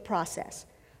inhibit the process.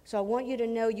 So I want you to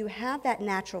know you have that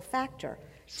natural factor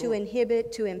to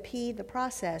inhibit, to impede the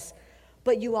process,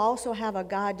 but you also have a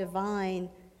God-divine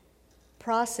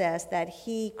process that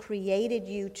He created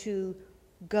you to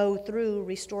go through,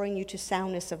 restoring you to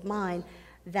soundness of mind.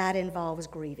 That involves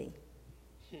grieving.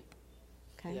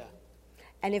 Okay? Yeah.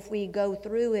 And if we go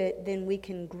through it, then we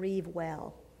can grieve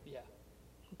well. Yeah.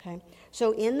 Okay?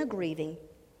 So in the grieving,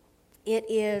 it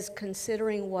is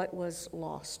considering what was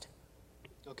lost.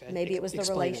 Okay. Maybe it was the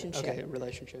Explain it. relationship. Okay,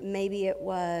 relationship. Maybe it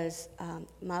was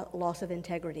my loss of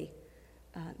integrity.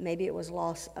 Maybe it was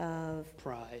loss of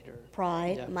Pride or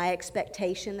pride, Yeah. my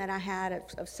expectation that I had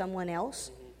of someone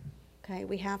else. Okay,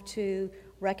 we have to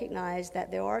recognize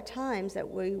that there are times that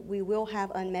we will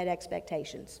have unmet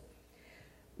expectations.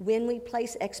 When we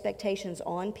place expectations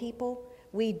on people,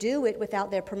 we do it without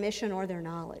their permission or their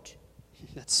knowledge.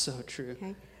 That's so true.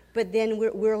 Okay? But then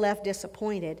we're left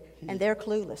disappointed, and they're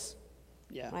clueless.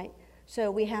 Yeah. Right? So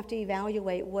we have to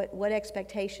evaluate what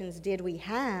expectations did we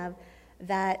have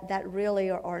that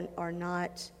really are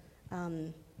not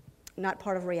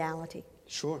part of reality.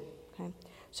 Sure. Okay?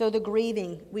 So the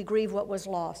grieving, we grieve what was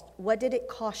lost. What did it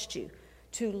cost you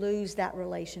to lose that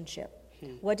relationship?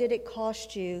 What did it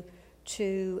cost you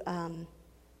to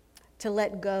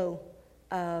let go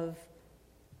of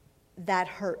that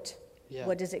hurt? Yeah.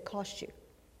 What does it cost you?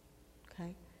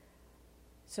 Okay?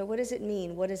 So what does it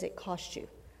mean? What does it cost you?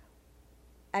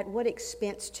 At what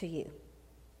expense to you?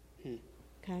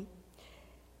 Okay?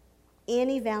 In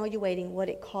evaluating what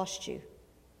it cost you,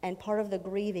 and part of the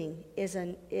grieving is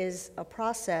a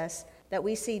process that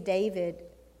we see David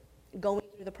going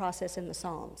through the process in the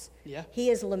Psalms. Yeah. He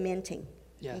is lamenting.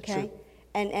 Yeah, Okay? true.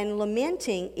 And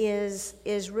lamenting is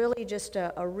really just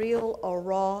a real,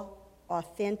 raw,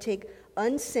 authentic,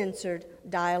 uncensored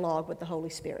dialogue with the Holy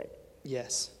Spirit.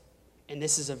 Yes. And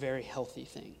this is a very healthy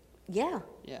thing. Yeah.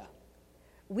 Yeah.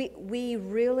 We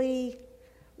really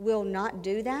will not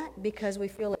do that because we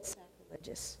feel it's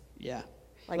sacrilegious. Yeah.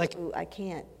 Like, ooh, I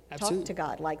can't Absolutely. talk to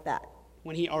God like that.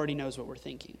 When He already knows what we're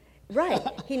thinking. Right.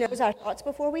 He knows our thoughts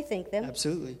before we think them.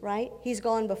 Absolutely. Right? He's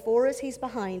gone before us. He's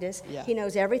behind us. Yeah. He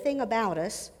knows everything about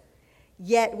us,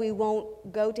 yet we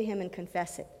won't go to Him and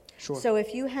confess it. Sure. So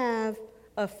if you have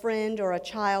a friend or a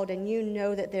child and you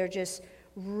know that they're just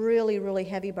really, really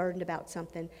heavy burdened about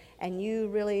something, and you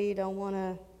really don't want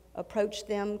to approach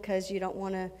them because you don't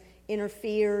want to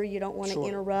interfere, you don't want to Sure.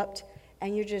 interrupt,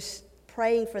 and you're just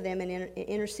praying for them and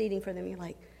interceding for them, you're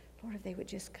like, Lord, if they would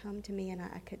just come to me and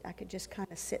I could just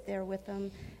kind of sit there with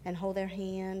them and hold their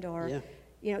hand, or Yeah.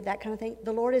 you know, that kind of thing.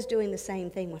 The Lord is doing the same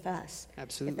thing with us.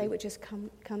 Absolutely. If they would just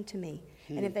come to me,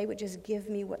 and if they would just give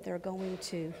me what they're going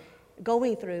through,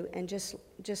 and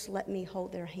just let me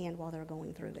hold their hand while they're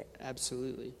going through it.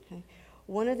 Absolutely. Okay?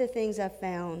 One of the things I've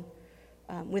found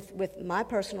with my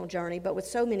personal journey, but with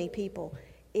so many people,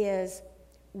 is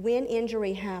when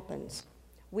injury happens,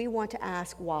 we want to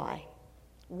ask why.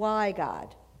 Why,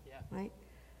 God? Yeah. Right?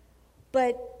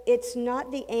 But it's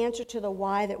not the answer to the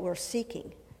why that we're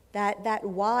seeking. That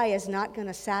why is not going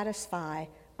to satisfy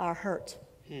our hurt.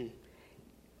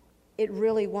 It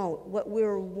really won't. What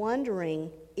we're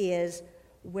wondering is,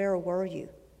 where were you?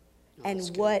 Oh, And that's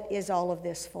good. what is all of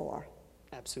this for?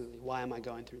 Absolutely. Why am I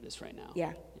going through this right now?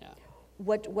 Yeah. Yeah.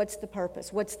 What's the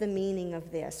purpose? What's the meaning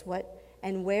of this?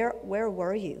 And where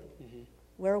were you?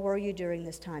 Where were you during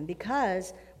this time?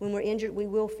 Because when we're injured, we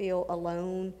will feel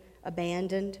alone.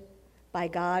 abandoned by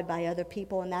God, by other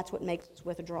people, and that's what makes us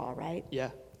withdraw, right? Yeah.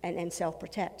 And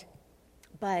self-protect.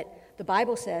 But the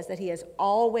Bible says that he is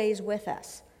always with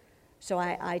us. So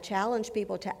I challenge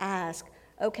people to ask,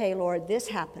 okay, Lord, this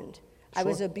happened. I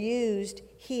was Sure. abused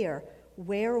here.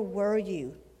 Where were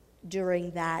you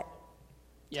during that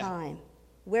Yeah. time?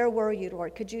 Where were you,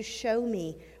 Lord? Could you show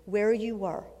me where you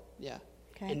were? Yeah.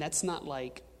 Okay. And that's not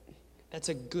like, that's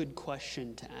a good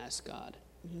question to ask God.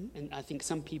 Mm-hmm. And I think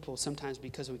some people, sometimes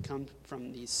because we come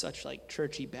from these such like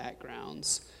churchy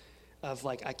backgrounds of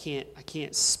like, I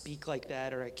can't speak like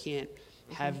that, or I can't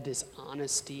have this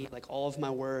honesty, like all of my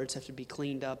words have to be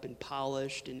cleaned up and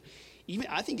polished. And even,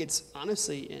 I think it's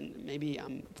honestly, and maybe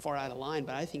I'm far out of line,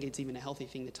 but I think it's even a healthy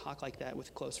thing to talk like that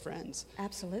with close friends.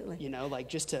 Absolutely. You know, like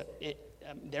just to,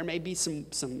 there may be some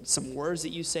words that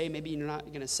you say, maybe you're not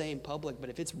going to say in public,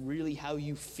 but if it's really how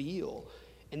you feel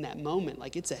in that moment,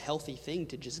 like it's a healthy thing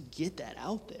to just get that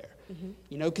out there. Mm-hmm.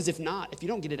 You know, because if you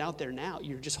don't get it out there now,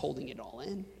 you're just holding it all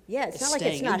in. Yeah, it's not like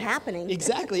it's staying not in there. happening.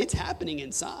 Exactly, it's happening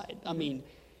inside. I mean,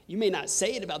 you may not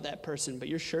say it about that person, but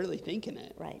you're surely thinking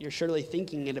it. Right. You're surely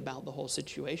thinking it about the whole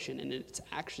situation, and it's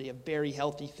actually a very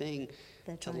healthy thing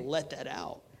That's to right. let that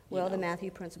out. you Well, the know?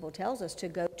 Matthew principle tells us to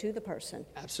go to the person.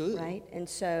 Absolutely. Right? And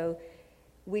so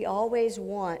we always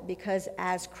want, because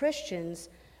as Christians,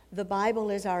 the Bible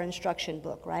is our instruction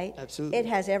book, right? Absolutely. It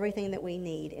has everything that we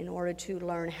need in order to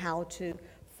learn how to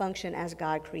function as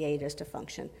God created us to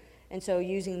function. And so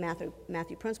using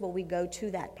Matthew principle, we go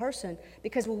to that person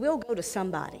because we will go to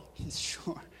somebody,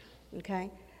 Sure. okay?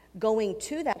 Going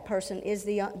to that person is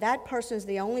that person is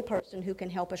the only person who can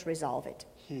help us resolve it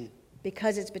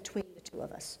because it's between the two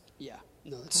of us. Yeah.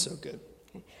 No, that's so good.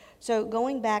 Okay. So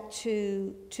going back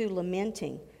to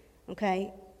lamenting,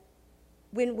 okay,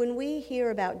 when we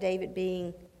hear about David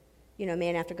being, a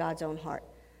man after God's own heart,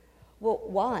 well,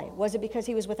 why? Was it because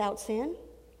he was without sin?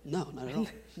 No, not at all.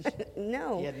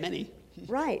 No. He had many.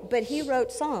 Right, but he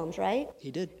wrote Psalms, right?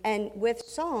 He did. And with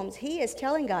Psalms, he is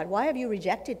telling God, why have you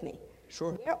rejected me?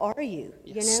 Sure. Where are you?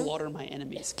 Yeah, slaughter my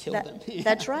enemies, kill them. Yeah.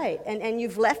 That's right. And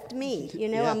you've left me,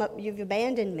 Yeah. you've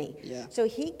abandoned me. Yeah. So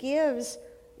he gives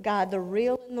God the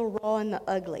real and the raw and the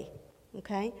ugly,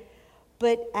 okay?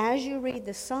 But as you read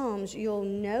the Psalms, you'll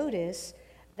notice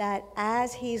that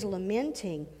as he's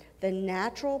lamenting, the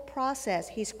natural process,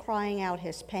 he's crying out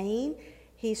his pain,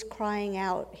 he's crying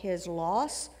out his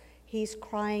loss, he's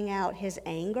crying out his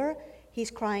anger, he's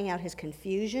crying out his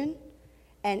confusion.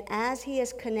 And as he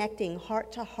is connecting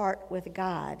heart to heart with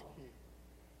God,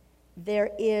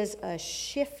 there is a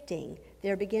shifting.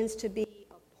 There begins to be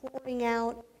a pouring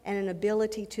out and an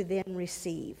ability to then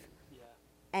receive. Yeah.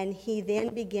 And he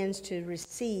then begins to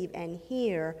receive and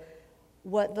hear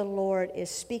what the Lord is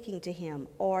speaking to him.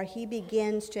 Or he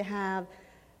begins to have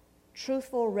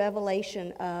truthful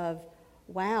revelation of,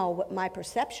 wow, what my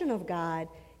perception of God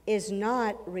is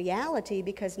not reality,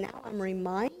 because now I'm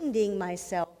reminding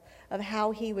myself of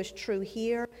how he was true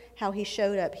here, how he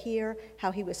showed up here, how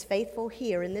he was faithful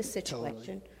here in this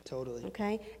situation. Totally.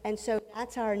 Okay? And so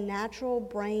that's our natural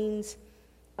brain's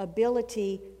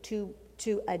ability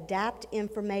to adapt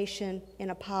information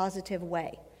in a positive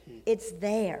way. It's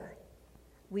there.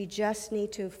 We just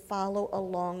need to follow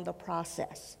along the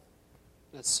process.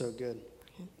 That's so good.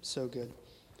 So good.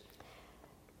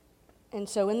 And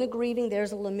so in the grieving,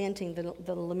 there's a lamenting.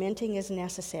 The lamenting is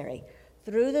necessary.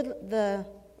 Through the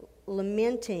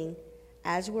lamenting,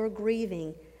 as we're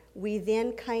grieving, we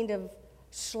then kind of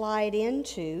slide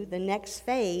into the next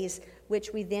phase,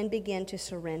 which we then begin to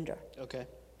surrender. Okay.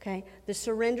 Okay? The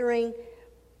surrendering,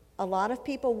 a lot of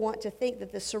people want to think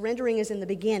that the surrendering is in the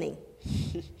beginning.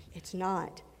 It's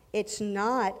not. It's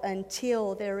not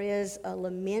until there is a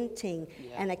lamenting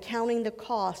and a counting the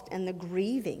cost and the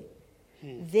grieving.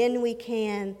 Then we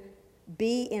can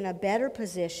be in a better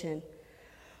position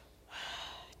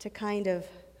to kind of,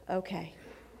 okay,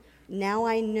 now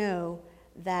I know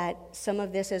that some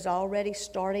of this is already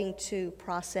starting to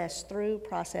process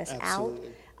Absolutely.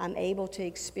 out. I'm able to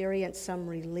experience some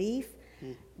relief.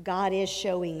 God is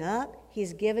showing up.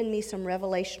 He's given me some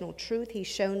revelational truth. He's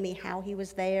shown me how he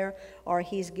was there, or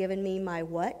he's given me my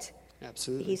what.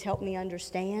 Absolutely. He's helped me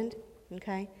understand,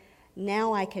 okay?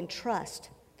 Now I can trust.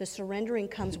 The surrendering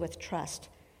comes with trust.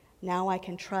 Now I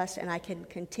can trust, and I can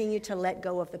continue to let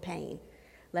go of the pain.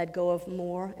 Let go of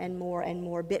more and more and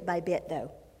more, bit by bit,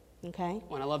 though, okay?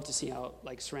 Well, and I love to see how,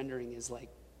 like, surrendering is, like,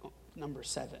 number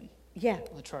 7 Yeah.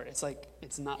 on the chart. It's like,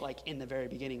 it's not like in the very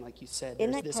beginning, like you said.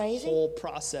 Isn't There's that this crazy? whole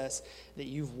process that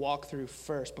you've walked through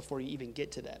first before you even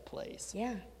get to that place.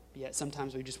 Yeah. Yet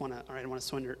sometimes we just want to, all right, I want to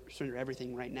surrender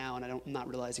everything right now, and I'm not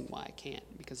realizing why I can't,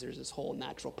 because there's this whole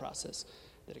natural process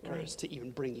that occurs to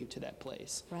even bring you to that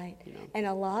place. Right. You know? And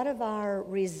a lot of our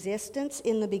resistance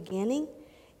in the beginning,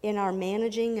 in our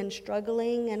managing and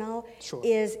struggling and all, Sure.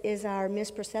 is our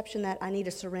misperception that I need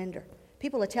to surrender.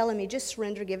 People are telling me, just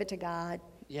surrender, give it to God.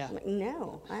 Yeah. I'm like,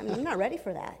 no, I'm not ready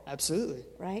for that. Absolutely.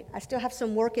 Right? I still have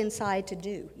some work inside to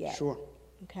do yet. Sure.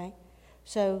 Okay?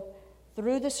 So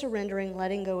through the surrendering,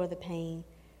 letting go of the pain,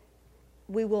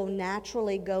 we will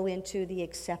naturally go into the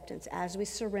acceptance. As we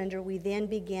surrender, we then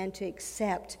begin to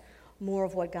accept more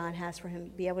of what God has for him,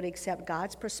 be able to accept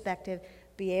God's perspective,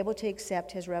 be able to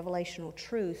accept his revelational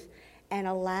truth, and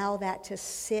allow that to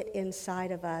sit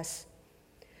inside of us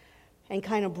and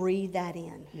kind of breathe that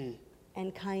in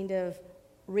and kind of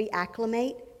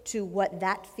reacclimate to what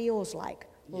that feels like.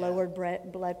 Yeah. Lowered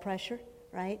blood pressure,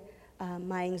 right?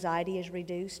 My anxiety is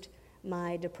reduced.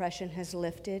 My depression has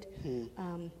lifted.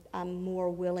 I'm more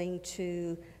willing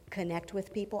to connect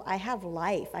with people. I have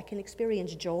life. I can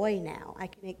experience joy now.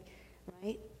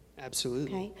 Right?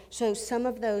 Absolutely. Okay. So some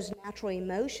of those natural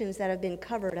emotions that have been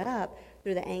covered up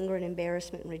through the anger and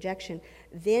embarrassment and rejection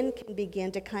then can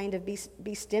begin to kind of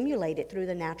be stimulated through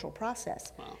the natural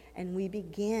process. Wow. And we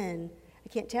begin, I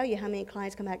can't tell you how many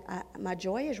clients come back, my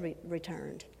joy is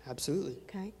returned. Absolutely.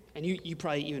 Okay. And you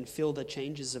probably even feel the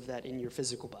changes of that in your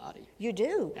physical body. You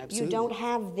do. Absolutely. You don't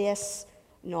have this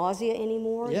nausea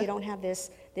anymore. Yeah. You don't have this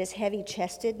heavy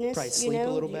chestedness. Probably sleep a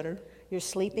little better. You're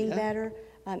sleeping Yeah. better.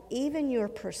 Even your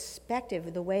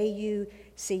perspective, the way you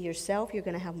see yourself, you're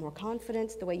going to have more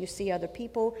confidence. The way you see other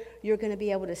people, you're going to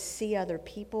be able to see other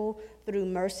people through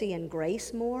mercy and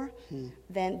grace more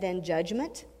than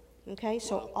judgment. Okay,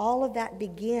 so Wow. all of that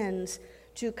begins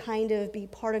to kind of be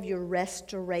part of your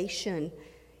restoration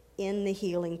in the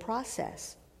healing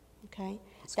process. Okay,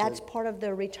 that's good. part of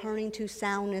the returning to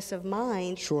soundness of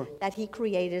mind Sure. that he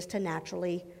created us to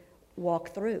naturally walk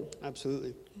through.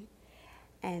 Absolutely.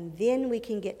 And then we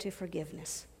can get to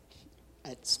forgiveness.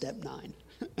 At step 9.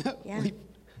 Yeah.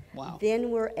 Wow.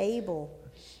 Then we're able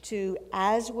to,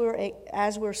 as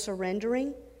we're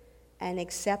surrendering and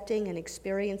accepting and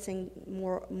experiencing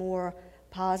more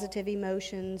positive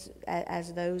emotions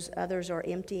as those others are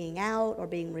emptying out or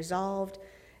being resolved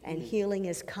and healing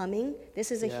is coming.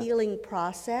 This is a Yeah. healing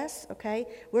process, okay?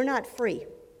 We're not free,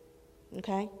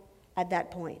 okay, at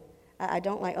that point. I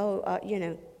don't like,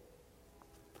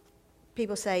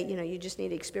 people say, you just need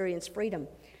to experience freedom.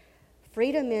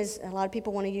 Freedom is, a lot of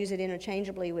people want to use it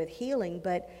interchangeably with healing,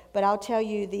 but I'll tell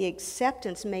you the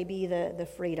acceptance may be the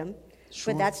freedom,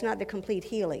 Sure. but that's not the complete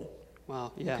healing.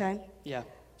 Wow. Yeah. Okay. Yeah.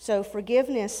 So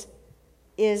forgiveness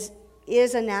is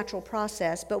a natural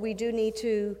process, but we do need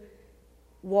to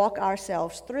walk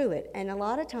ourselves through it. And a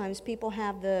lot of times people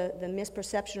have the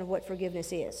misperception of what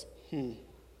forgiveness is,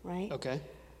 right? Okay.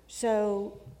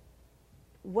 So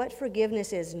what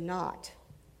forgiveness is not,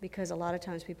 because a lot of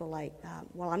times people are like,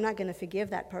 well, I'm not going to forgive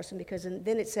that person because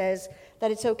then it says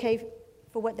that it's okay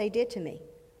for what they did to me.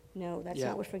 No, that's Yeah.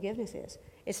 not what forgiveness is.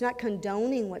 It's not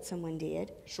condoning what someone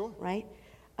did. Sure. Right?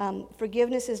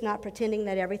 Forgiveness is not pretending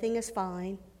that everything is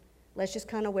fine. Let's just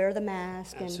kind of wear the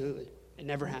mask. Absolutely. It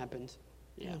never happened.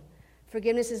 Yeah.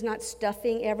 Forgiveness is not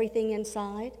stuffing everything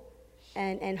inside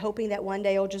and hoping that one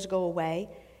day it'll just go away.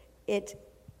 It's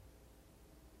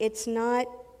not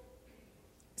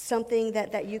something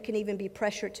that you can even be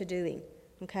pressured to doing,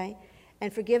 okay?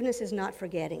 And forgiveness is not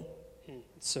forgetting.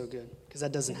 It's so good because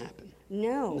that doesn't happen.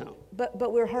 No.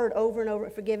 But we're heard over and over,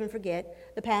 forgive and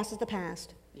forget. The past is the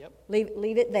past. Yep.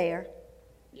 Leave it there.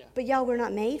 Yeah. But y'all, we're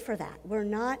not made for that. We're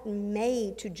not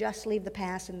made to just leave the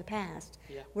past in the past.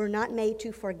 Yeah. We're not made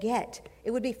to forget.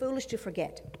 It would be foolish to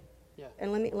forget. Yeah.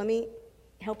 And let me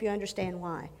help you understand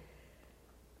why.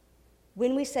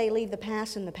 When we say leave the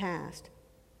past in the past,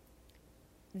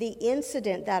 the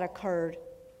incident that occurred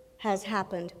has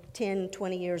happened 10,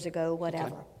 20 years ago,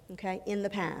 whatever, okay, in the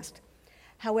past.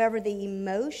 However, the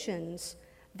emotions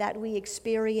that we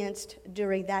experienced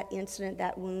during that incident,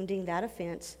 that wounding, that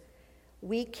offense,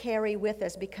 we carry with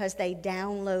us because they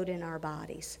download in our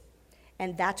bodies.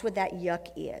 And that's what that yuck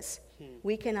is.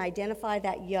 We can identify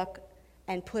that yuck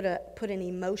and put an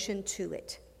emotion to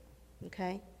it,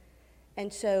 okay?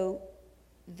 And so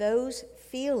those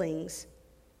feelings,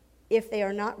 if they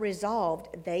are not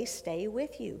resolved, they stay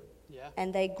with you. Yeah.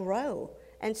 And they grow.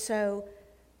 And so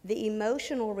the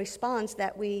emotional response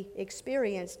that we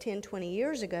experienced 10, 20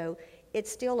 years ago,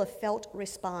 it's still a felt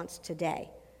response today.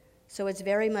 So it's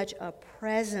very much a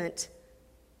present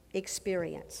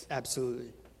experience.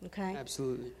 Absolutely. Okay?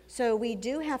 Absolutely. So we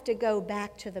do have to go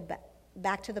back to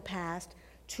the past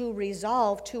to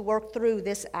resolve, to work through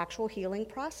this actual healing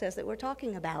process that we're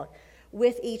talking about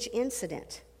with each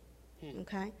incident.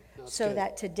 Okay? That's So good.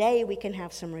 that today we can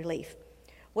have some relief.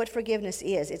 What forgiveness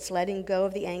is, it's letting go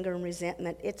of the anger and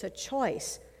resentment. It's a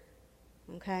choice,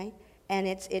 okay? And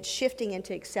it's shifting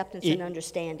into acceptance and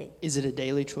understanding. Is it a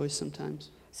daily choice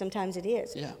sometimes? Sometimes it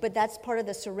is. Yeah. But that's part of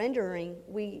the surrendering.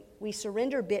 We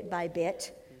surrender bit by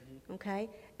bit, okay?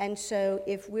 And so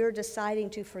if we're deciding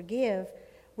to forgive,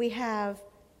 we have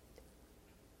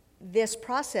this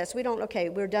process. We don't, okay,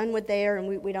 we're done with there, and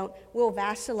we'll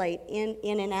vacillate in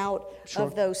and out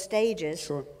of those stages,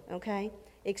 Sure. okay?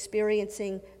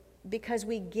 Experiencing, because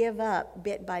we give up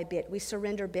bit by bit. We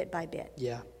surrender bit by bit.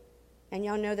 Yeah. And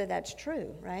y'all know that that's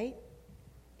true, right?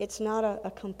 It's not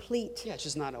a complete... Yeah, it's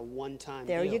just not a one-time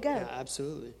There deal. you go. Yeah,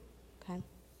 absolutely. Okay?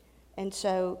 And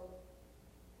so,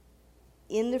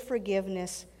 in the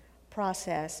forgiveness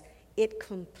process, it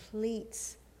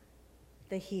completes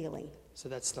the healing. So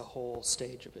that's the whole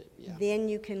stage of it. Yeah. Then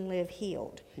you can live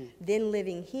healed. Then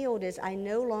living healed is I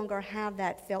no longer have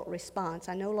that felt response.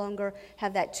 I no longer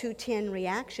have that 210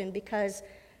 reaction, because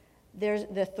there's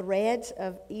the threads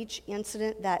of each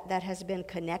incident that has been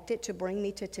connected to bring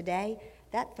me to today.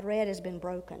 That thread has been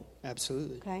broken.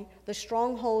 Absolutely. Okay? The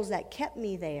strongholds that kept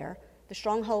me there, the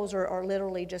strongholds are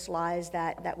literally just lies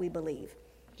that we believe.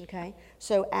 Okay?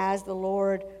 So as the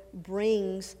Lord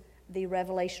brings the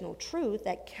revelational truth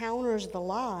that counters the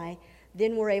lie,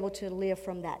 then we're able to live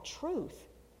from that truth.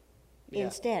 Yeah.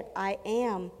 Instead, I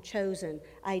am chosen.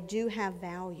 I do have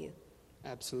value.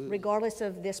 Absolutely. Regardless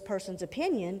of this person's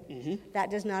opinion, that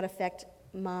does not affect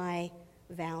my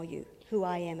value, who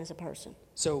I am as a person.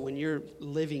 So when you're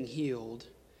living healed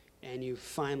and you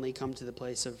finally come to the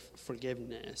place of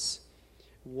forgiveness,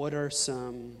 what are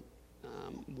some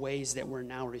ways that we're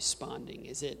now responding?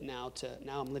 Is it now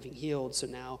I'm living healed, so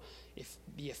now if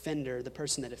the offender, the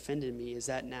person that offended me, is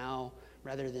that now,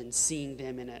 rather than seeing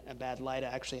them in a bad light, I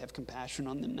actually have compassion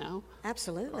on them now?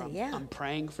 Absolutely, Or I'm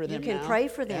praying for them now? You can pray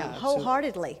for them Yeah,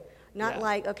 wholeheartedly. Not Yeah.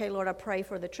 like, okay, Lord, I pray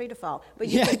for the tree to fall. But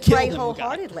you Yeah, can kill pray them, God.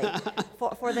 wholeheartedly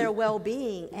for their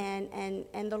well-being.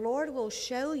 And the Lord will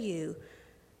show you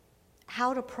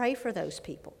how to pray for those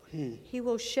people. He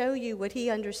will show you what He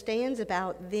understands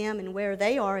about them and where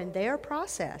they are in their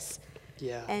process.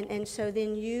 Yeah. And so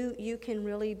then you can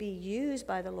really be used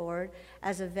by the Lord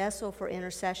as a vessel for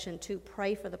intercession to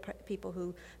pray for the people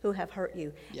who have hurt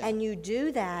you. Yeah. And you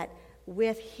do that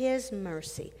with His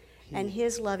mercy and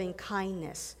His loving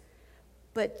kindness.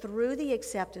 But through the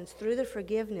acceptance, through the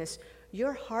forgiveness,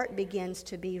 your heart begins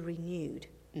to be renewed.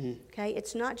 Okay?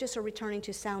 It's not just a returning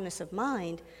to soundness of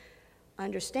mind.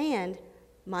 Understand,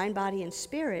 mind, body, and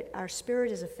spirit, our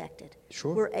spirit is affected.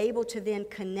 Sure. We're able to then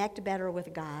connect better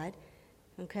with God,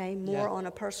 okay, more Yeah. on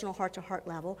a personal heart-to-heart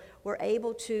level. We're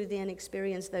able to then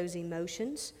experience those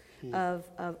emotions of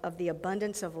the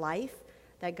abundance of life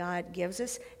that God gives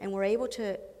us, and we're able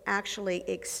to actually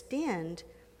extend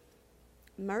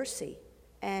mercy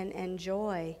and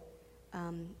joy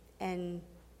and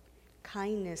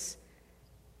kindness.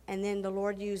 And then the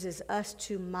Lord uses us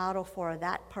to model for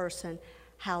that person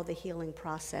how the healing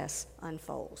process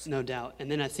unfolds. No doubt. And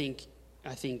then I think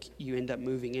you end up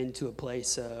moving into a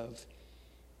place of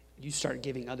you start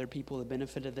giving other people the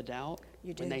benefit of the doubt.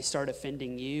 You do. When they start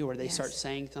offending you or they Yes. start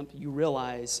saying something, you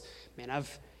realize, man,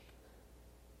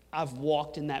 I've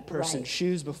walked in that person's Right.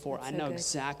 shoes before. That's I so know good.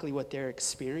 exactly what they're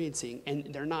experiencing,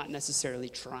 and they're not necessarily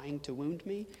trying to wound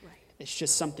me. Right. It's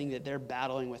just something that they're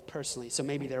battling with personally. So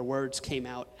maybe their words came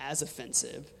out as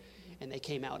offensive, and they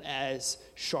came out as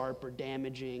sharp or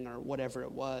damaging or whatever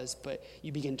it was, but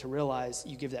you begin to realize,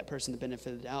 you give that person the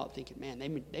benefit of the doubt, thinking, man,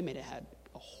 they may have had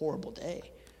a horrible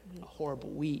day, a horrible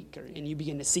week, and you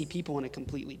begin to see people in a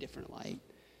completely different light,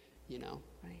 you know.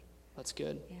 Right. That's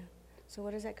good. Yeah. So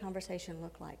what does that conversation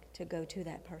look like to go to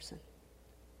that person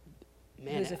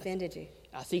Man, who's offended you?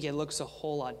 I think it looks a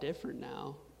whole lot different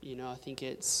now. You know, I think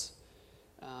it's,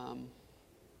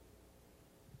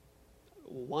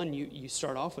 one, you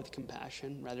start off with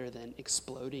compassion rather than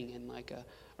exploding in like a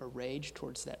rage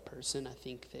towards that person. I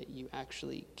think that you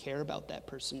actually care about that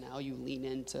person now. You lean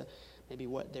into maybe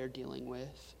what they're dealing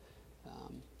with.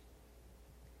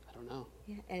 I don't know.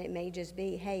 Yeah. And it may just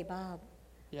be, hey, Bob,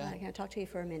 Yeah. can I talk to you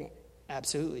for a minute?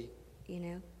 Absolutely. You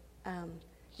know,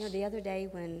 the other day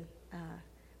when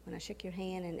I shook your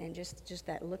hand and just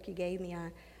that look you gave me,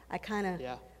 I kind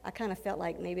of felt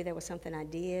like maybe there was something I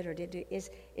did or did do.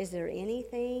 Is there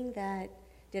anything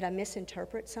did I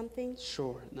misinterpret something?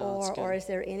 Sure. No, that's good. Or is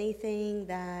there anything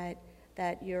that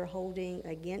you're holding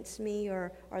against me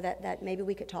or that maybe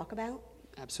we could talk about?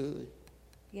 Absolutely.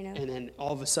 You know? And then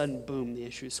all of a sudden, boom, the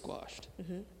issue is squashed.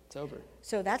 It's over.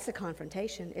 So that's the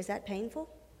confrontation. Is that painful?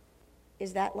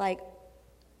 Is that like,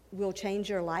 will change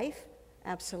your life?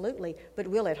 Absolutely. But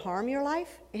will it harm your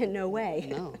life? In no way.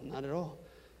 No, not at all.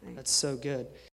 That's so good.